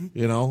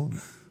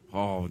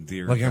 Oh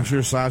dear. Like, I'm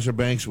sure Sasha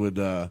Banks would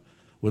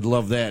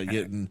love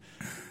that.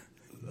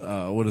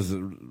 what is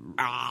it?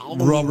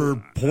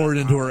 Rubber poured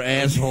into her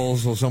asshole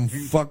so some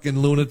fucking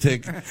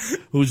lunatic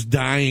who's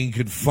dying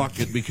could fuck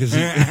it because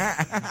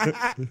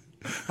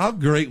how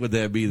great would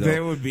that be, though?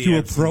 That would be to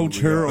approach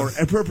her or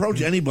awesome.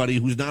 approach anybody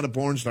who's not a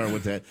porn star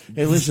with that.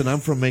 Hey, listen, I'm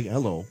from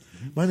Hello,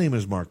 my name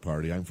is Mark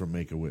Party. I'm from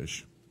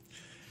Make-A-Wish,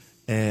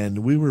 and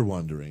we were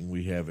wondering.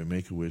 We have a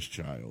Make-A-Wish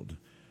child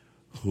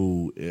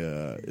who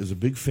is a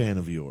big fan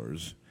of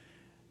yours.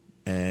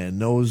 And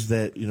knows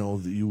that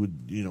you would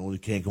you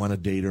can't go on a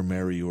date or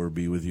marry you or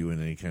be with you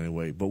in any kind of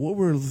way. But what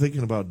we're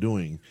thinking about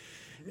doing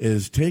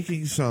is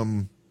taking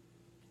some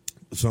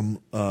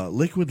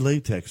liquid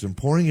latex and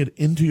pouring it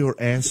into your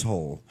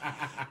asshole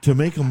to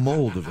make a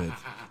mold of it,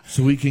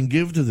 so we can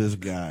give to this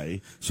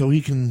guy so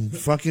he can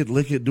fuck it,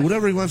 lick it, do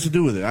whatever he wants to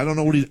do with it. I don't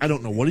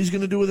know what he's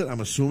going to do with it.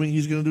 I'm assuming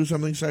he's going to do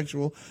something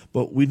sexual,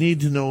 but we need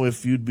to know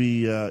if you'd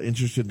be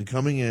interested in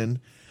coming in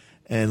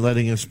and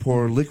letting us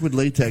pour liquid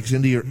latex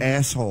into your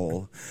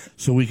asshole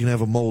so we can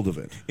have a mold of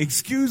it.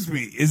 Excuse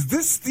me, is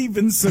this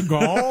Steven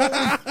Seagal?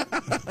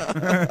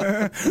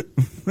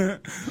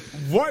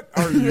 What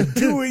are you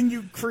doing,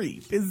 you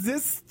creep? Is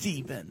this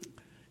Steven?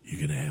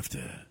 You're going to have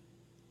to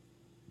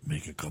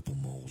make a couple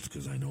molds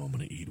because I know I'm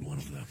going to eat one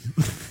of them.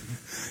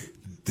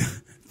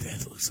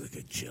 That looks like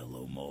a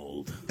Jell-O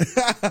mold.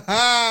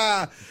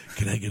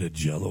 Can I get a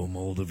Jell-O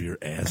mold of your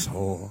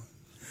asshole?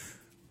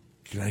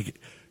 Can I get...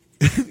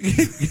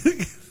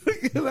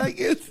 Can I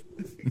get?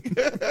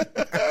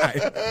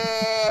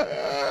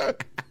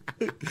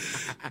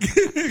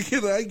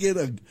 Can I get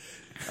a?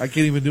 I can't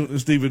even do it in a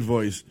Steven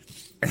voice.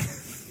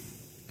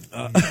 Can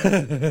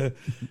I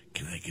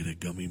get a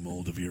gummy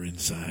mold of your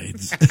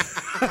insides?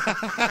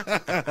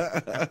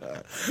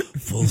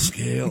 Full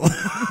scale.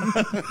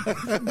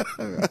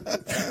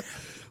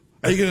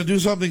 Are you going to do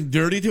something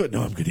dirty to it?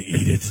 No, I'm going to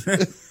eat it.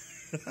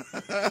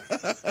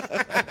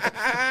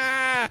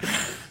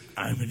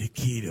 I'm a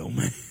keto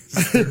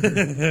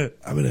master.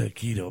 I'm a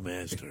keto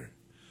master.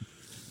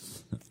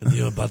 And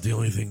about the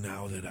only thing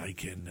now that I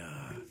can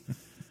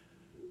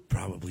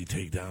probably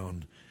take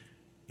down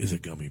is a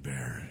gummy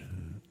bear.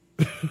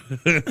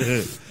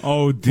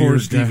 Oh, dear. Poor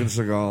Steven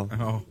Seagal.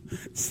 Oh,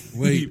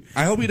 wait.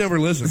 I hope he never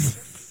listens.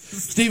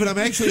 Steven, I'm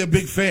actually a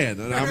big fan.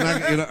 And I'm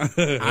not,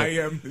 I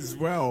am as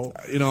well.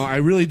 I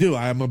really do.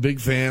 I'm a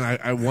big fan.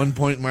 At one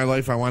point in my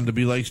life, I wanted to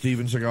be like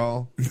Steven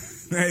Seagal.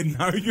 And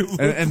now you look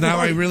and now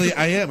I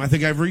am. I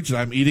think I've reached it.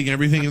 I'm eating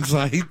everything in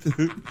sight.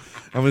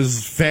 I'm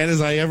as fat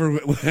as I ever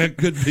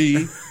could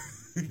be.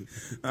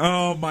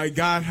 Oh, my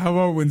God. How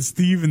about when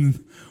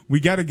Steven... We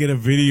got to get a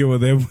video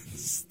of that when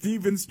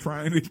Steven's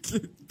trying to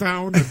get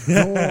down the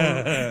door.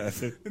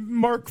 And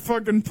Mark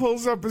fucking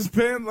pulls up his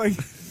pants like...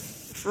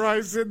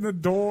 tries in the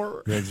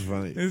door. That's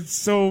funny. It's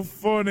so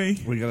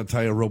funny. We got to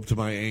tie a rope to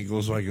my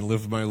ankle so I can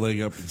lift my leg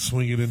up and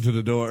swing it into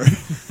the door.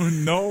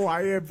 No,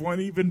 I have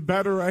one even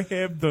better. I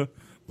have the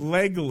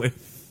leg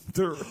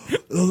lifter.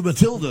 Oh, the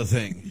Matilda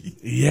thing.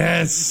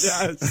 Yes.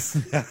 Yes.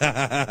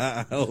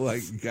 Oh,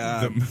 my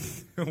God. The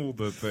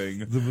Matilda thing.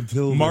 The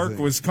Matilda Mark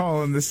thing. was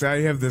calling this.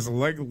 I have this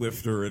leg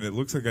lifter, and it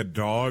looks like a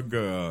dog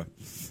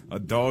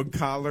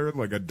collar,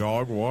 like a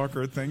dog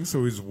walker thing.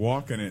 So he's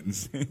walking it and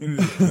saying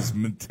it's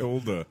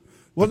Matilda.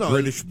 Well, the no,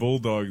 British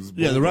Bulldogs.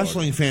 Yeah, the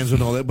wrestling fans would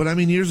know that. But, I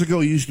mean, years ago,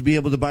 you used to be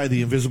able to buy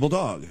the invisible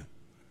dog.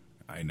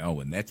 I know,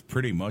 and that's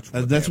pretty much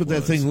what that's what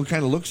was. that thing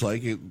kind of looks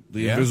like,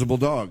 the invisible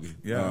dog.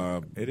 Yeah,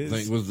 it is.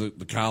 Thing was the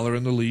collar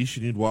and the leash,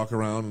 and you'd walk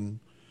around and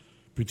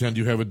pretend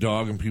you have a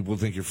dog, and people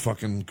would think you're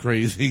fucking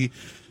crazy.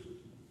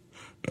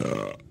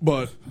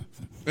 But,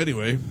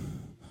 anyway,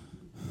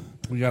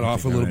 we got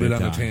off a little bit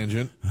on a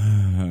tangent.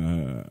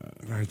 I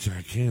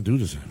can't do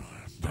this anymore.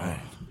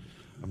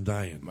 I'm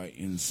dying. My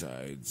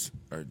insides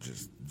are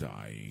just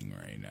dying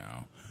right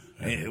now.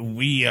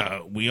 We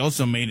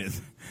also made it.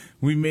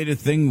 We made a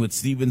thing with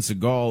Steven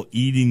Seagal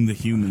eating the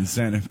human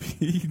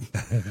centipede.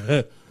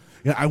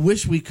 Yeah, I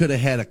wish we could have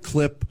had a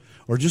clip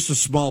or just a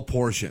small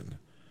portion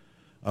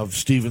of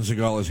Steven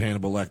Seagal as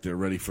Hannibal Lecter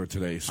ready for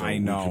today. So I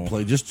know. we can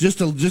play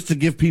just to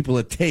give people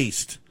a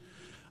taste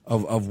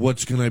of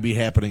what's going to be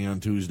happening on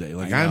Tuesday.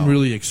 Like, I'm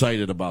really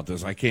excited about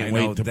this. I can't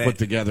wait to put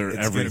together it's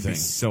everything. It's going to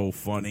be so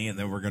funny, and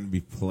then we're going to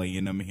be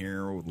playing them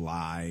here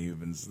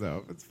live and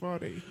stuff. It's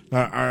funny.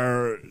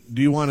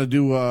 Do you want to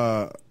do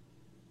a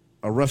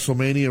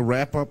WrestleMania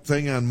wrap-up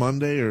thing on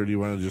Monday, or do you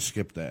want to just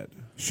skip that?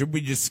 Should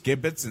we just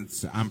skip it,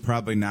 since I'm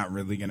probably not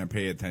really going to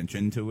pay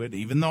attention to it,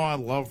 even though I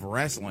love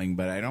wrestling,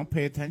 but I don't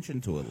pay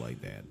attention to it like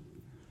that.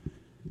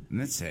 And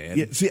that's sad.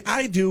 Yeah, see,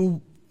 I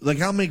do.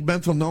 Like, I'll make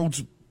mental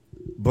notes,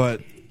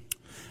 but...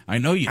 I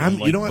know you don't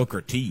like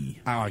Booker T.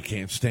 Oh, I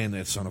can't stand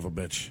that son of a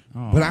bitch.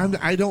 Oh. But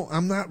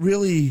I'm not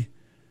really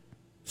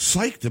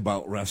psyched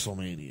about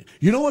WrestleMania.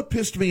 You know what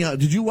pissed me out?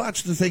 Did you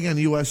watch the thing on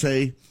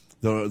USA,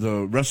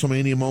 the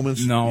WrestleMania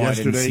moments? No,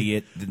 yesterday?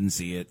 I didn't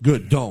see it.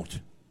 Good,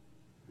 don't.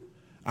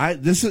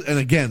 And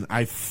again,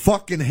 I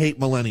fucking hate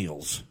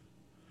millennials.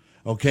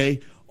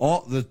 Okay,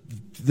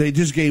 they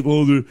just gave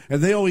and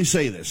they always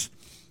say this.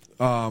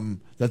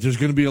 that there's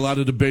going to be a lot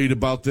of debate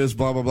about this,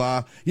 blah, blah,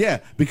 blah. Yeah,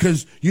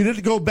 because you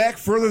didn't go back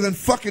further than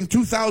fucking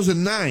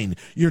 2009.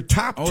 Your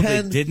top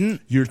 10... they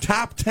didn't? Your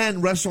top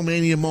 10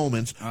 WrestleMania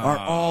moments are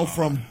all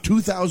from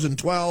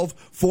 2012,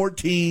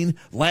 14,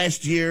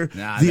 last year.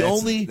 Nah,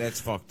 that's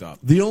fucked up.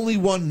 The only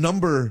one,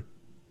 number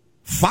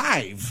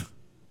 5,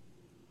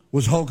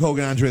 was Hulk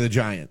Hogan, Andre the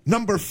Giant.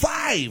 Number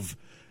 5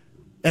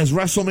 as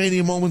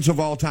WrestleMania moments of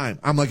all time.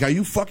 I'm like, are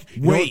you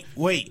fucking...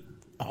 Wait.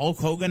 Hulk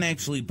Hogan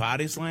actually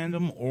body slammed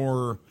him,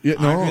 or no.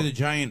 Andre the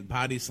Giant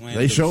body slammed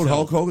They showed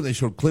himself? Hulk Hogan. They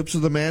showed clips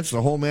of the match,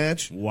 the whole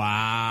match.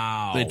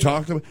 Wow. They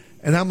talked about,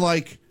 and I'm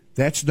like,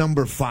 that's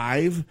number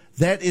 5.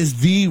 That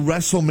is the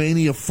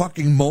WrestleMania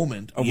fucking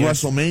moment of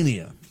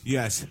WrestleMania.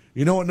 Yes.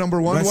 You know what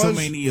number 1 was?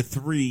 WrestleMania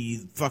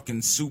 3,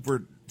 fucking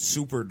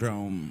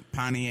Superdome,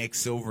 Pontiac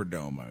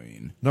Silverdome. I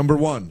mean, Number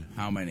 1.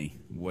 how many?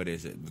 What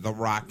is it? The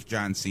Rock,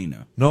 John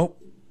Cena. Nope.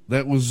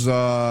 That was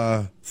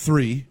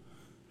 3.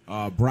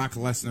 Brock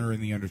Lesnar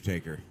and The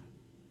Undertaker.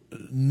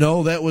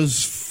 No, that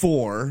was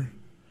 4.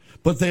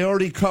 But they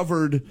already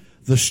covered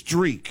the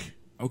streak.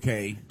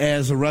 Okay.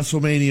 As a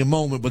WrestleMania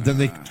moment, but then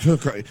they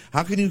took...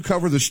 How can you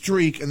cover the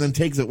streak and then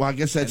take the... Well, I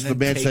guess that's the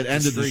match that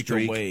ended the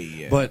streak. Away,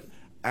 yeah. But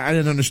I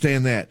didn't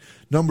understand that.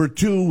 Number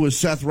 2 was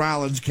Seth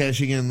Rollins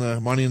cashing in the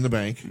Money in the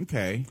Bank.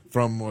 Okay.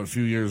 From a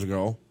few years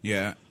ago.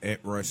 Yeah,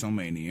 at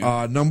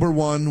WrestleMania. Number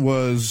 1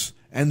 was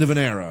End of an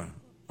Era.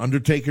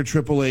 Undertaker,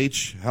 Triple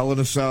H, Hell in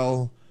a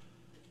Cell...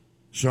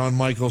 Shawn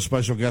Michaels,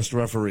 special guest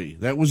referee.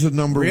 That was the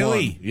number 1.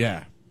 Really?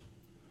 Yeah.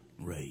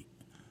 Right.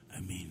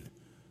 I mean,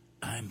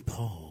 I'm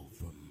Paul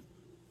from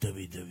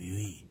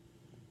WWE,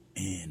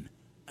 and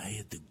I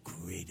had the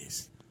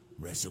greatest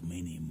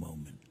WrestleMania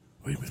moment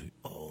of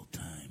all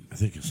time. I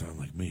think you sound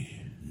like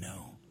me.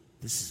 No,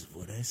 this is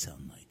what I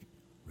sound like,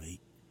 right?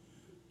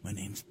 My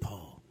name's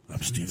Paul.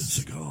 I'm Steven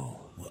Seagal.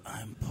 Well,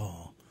 I'm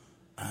Paul.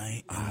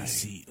 I am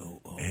the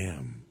COO. I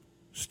am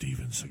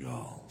Steven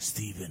Seagal.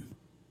 Steven.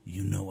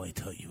 You know I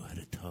taught you how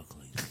to talk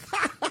like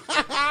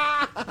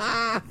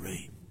that.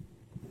 Right.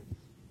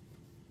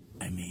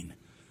 I mean,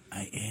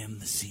 I am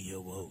the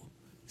COO.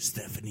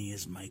 Stephanie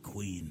is my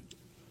queen.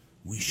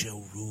 We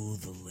shall rule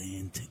the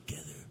land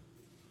together.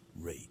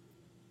 Right.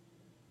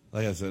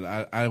 Like I said,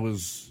 I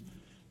was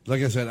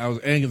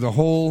angry. The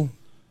whole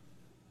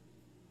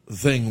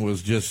thing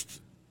was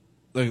just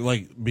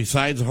like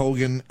besides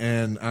Hogan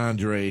and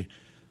Andre,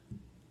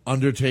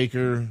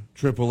 Undertaker,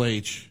 Triple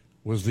H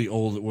was as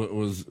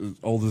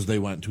old as they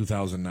went,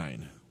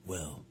 2009.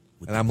 Well,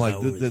 with and the I'm like,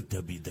 power of the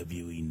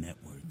WWE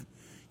Network,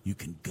 you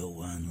can go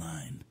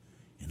online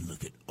and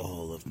look at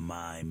all of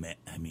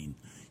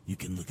you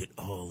can look at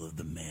all of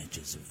the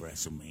matches of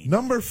WrestleMania.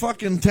 Number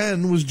fucking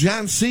 10 was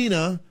John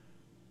Cena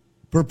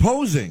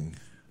proposing.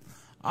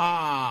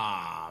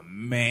 Ah,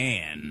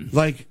 man.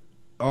 Like,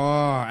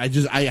 I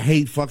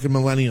hate fucking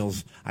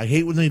millennials. I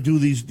hate when they do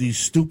these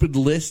stupid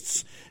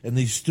lists and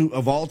these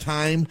of all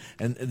time,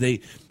 and then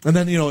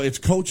it's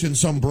coaching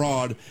some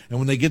broad, and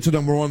when they get to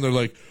number 1, they're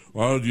like,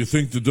 "Oh, do you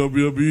think the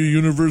WWE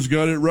Universe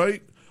got it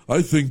right?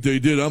 I think they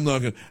did. I'm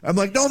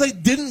like, no, they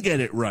didn't get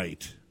it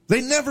right.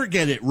 They never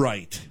get it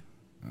right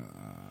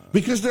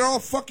because they're all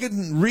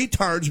fucking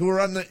retards who are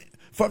on the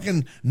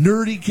fucking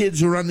nerdy kids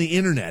who are on the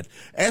internet.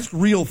 Ask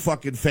real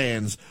fucking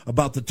fans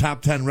about the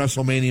top 10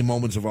 WrestleMania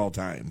moments of all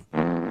time."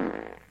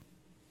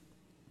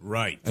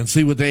 Right. And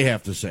see what they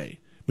have to say.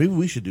 Maybe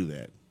we should do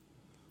that.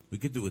 We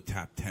could do a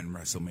top 10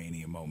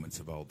 WrestleMania moments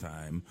of all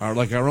time.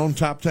 Like our own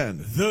top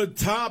 10. The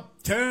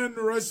top 10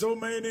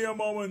 WrestleMania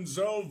moments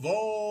of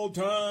all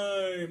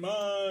time.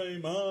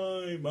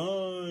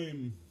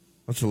 Mime.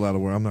 That's a lot of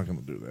work. I'm not going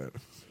to do that.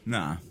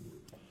 Nah.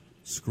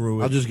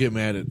 Screw it. I'll just get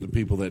mad at the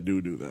people that do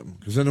them.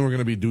 Because then we're going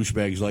to be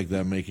douchebags like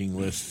them making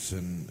lists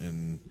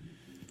and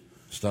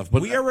stuff.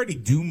 But we already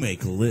do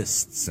make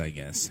lists, I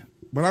guess.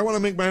 But I want to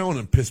make my own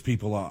and piss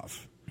people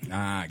off.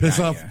 Piss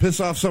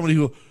off somebody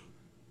who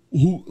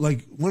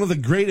like one of the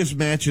greatest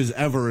matches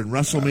ever in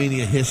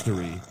WrestleMania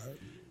history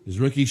is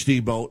Ricky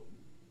Steamboat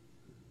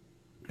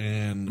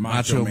and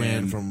Macho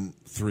Man from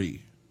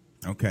 3.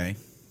 Okay.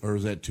 Or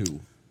is that 2?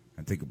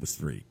 I think it was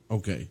 3.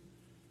 Okay.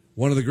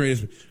 One of the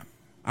greatest.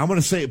 I'm going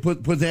to say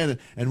put that in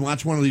and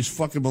watch one of these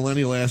fucking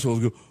millennial assholes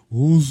go,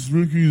 "Who's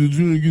Ricky the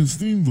Dragon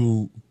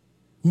Steamboat?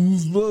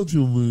 Who's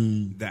Macho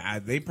Man?"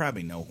 They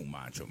probably know who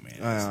Macho Man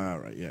is. All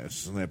right, yes.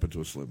 Snap it to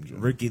a Slim Jim.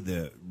 Ricky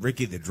the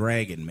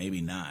Dragon,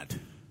 maybe not.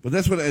 But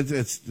that's what it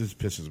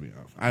pisses me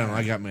off. I don't know.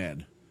 I got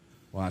mad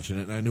watching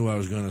it, and I knew I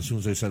was going to as soon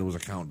as they said it was a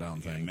countdown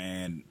thing.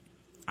 Man,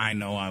 I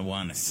know I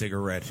want a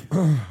cigarette.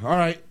 All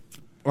right.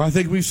 Well, I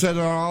think we've said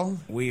it all.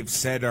 We've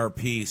said our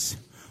piece.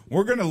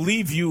 We're gonna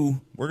leave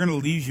you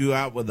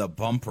out with a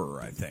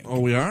bumper, I think. Oh,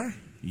 we are?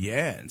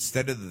 Yeah,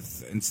 instead of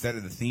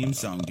the theme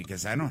song,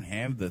 because I don't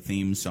have the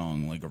theme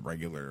song like a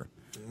regular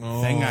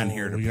thing on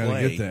here to play. We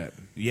gotta get that.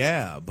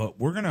 Yeah, but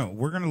we're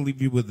gonna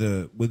leave you with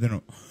an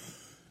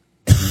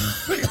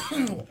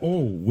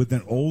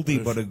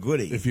oldie but a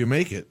goodie. If you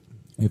make it.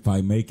 If I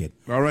make it.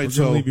 All right, we're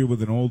gonna leave you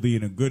with an oldie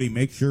and a goodie.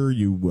 Make sure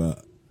you go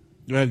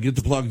ahead, get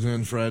the plugs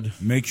in, Fred.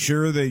 Make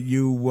sure that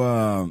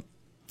you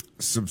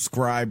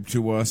subscribe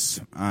to us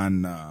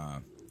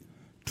on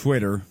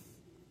Twitter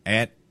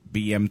at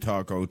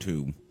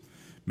BMTalk02.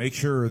 Make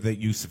sure that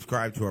you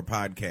subscribe to our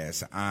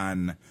podcast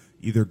on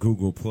either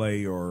Google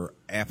Play or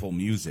Apple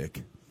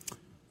Music.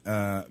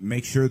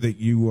 Make sure that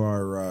you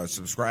are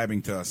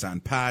subscribing to us on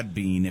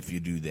Podbean if you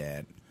do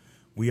that.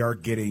 We are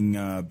getting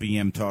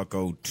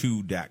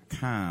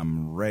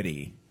BMTalk02.com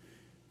ready.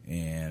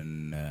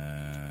 And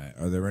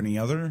are there any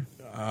other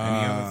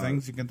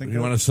things you can think of?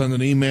 You want to send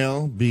an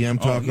email,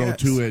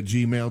 bmtalk02 at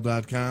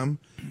gmail.com,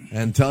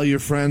 and tell your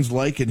friends,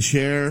 like and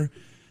share,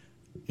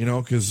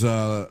 because,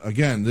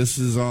 again, this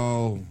is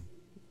all...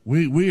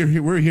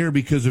 We're here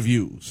because of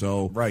you.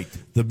 So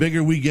the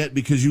bigger we get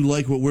because you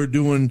like what we're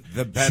doing,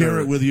 the better, share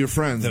it with your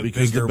friends.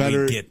 Because the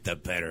better we get, the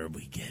better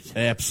we get.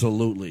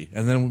 Absolutely.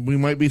 And then we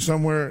might be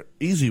somewhere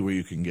easy where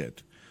you can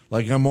get,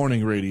 like a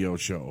morning radio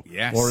show,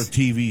 or a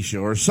TV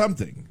show or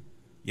something.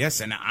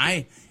 Yes, and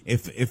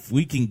if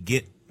we can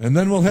get, and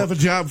then we'll have a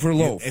job for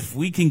Loaf. If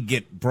we can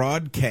get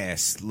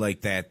broadcasts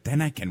like that,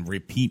 then I can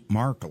repeat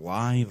Mark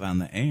live on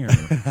the air.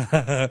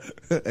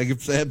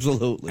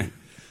 Absolutely.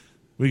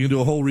 We can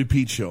do a whole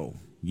repeat show.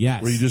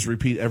 Yes. Where you just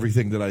repeat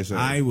everything that I say.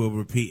 I will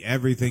repeat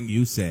everything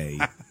you say.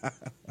 I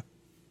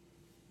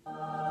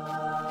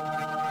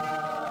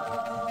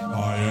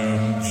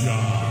am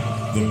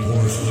John, the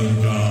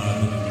Porcelain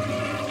God,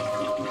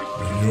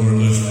 and you're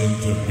listening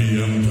to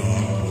BM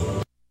Talk.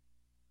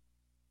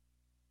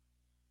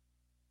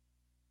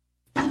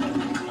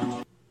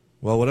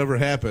 Well, whatever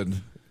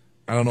happened,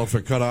 I don't know if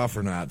it cut off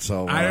or not.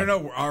 So I don't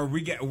know.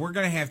 We're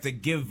gonna have to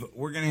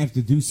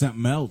do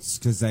something else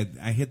because I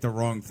hit the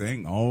wrong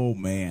thing. Oh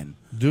man,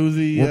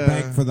 we're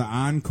back for the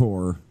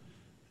encore.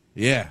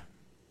 Yeah,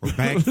 we're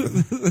back.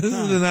 This is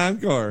an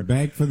encore.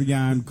 Back for the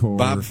encore.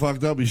 Bob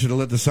fucked up. You should have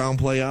let the sound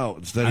play out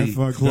instead. He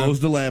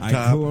closed the laptop.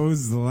 I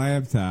closed the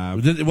laptop.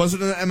 It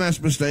wasn't an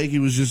MS mistake. He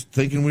was just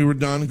thinking we were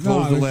done.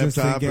 Closed the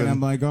laptop. And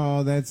I'm like,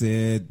 oh, that's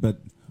it. But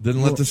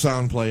didn't let the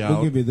sound play out.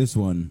 We'll give you this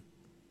one.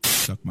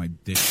 Suck my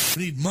dick.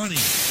 Need money.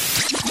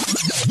 This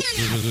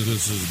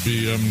is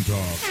BM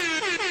Talk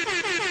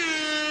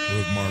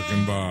with Mark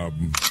and Bob.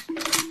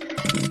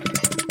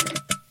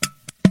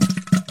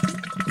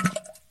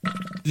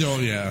 Oh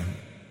yeah,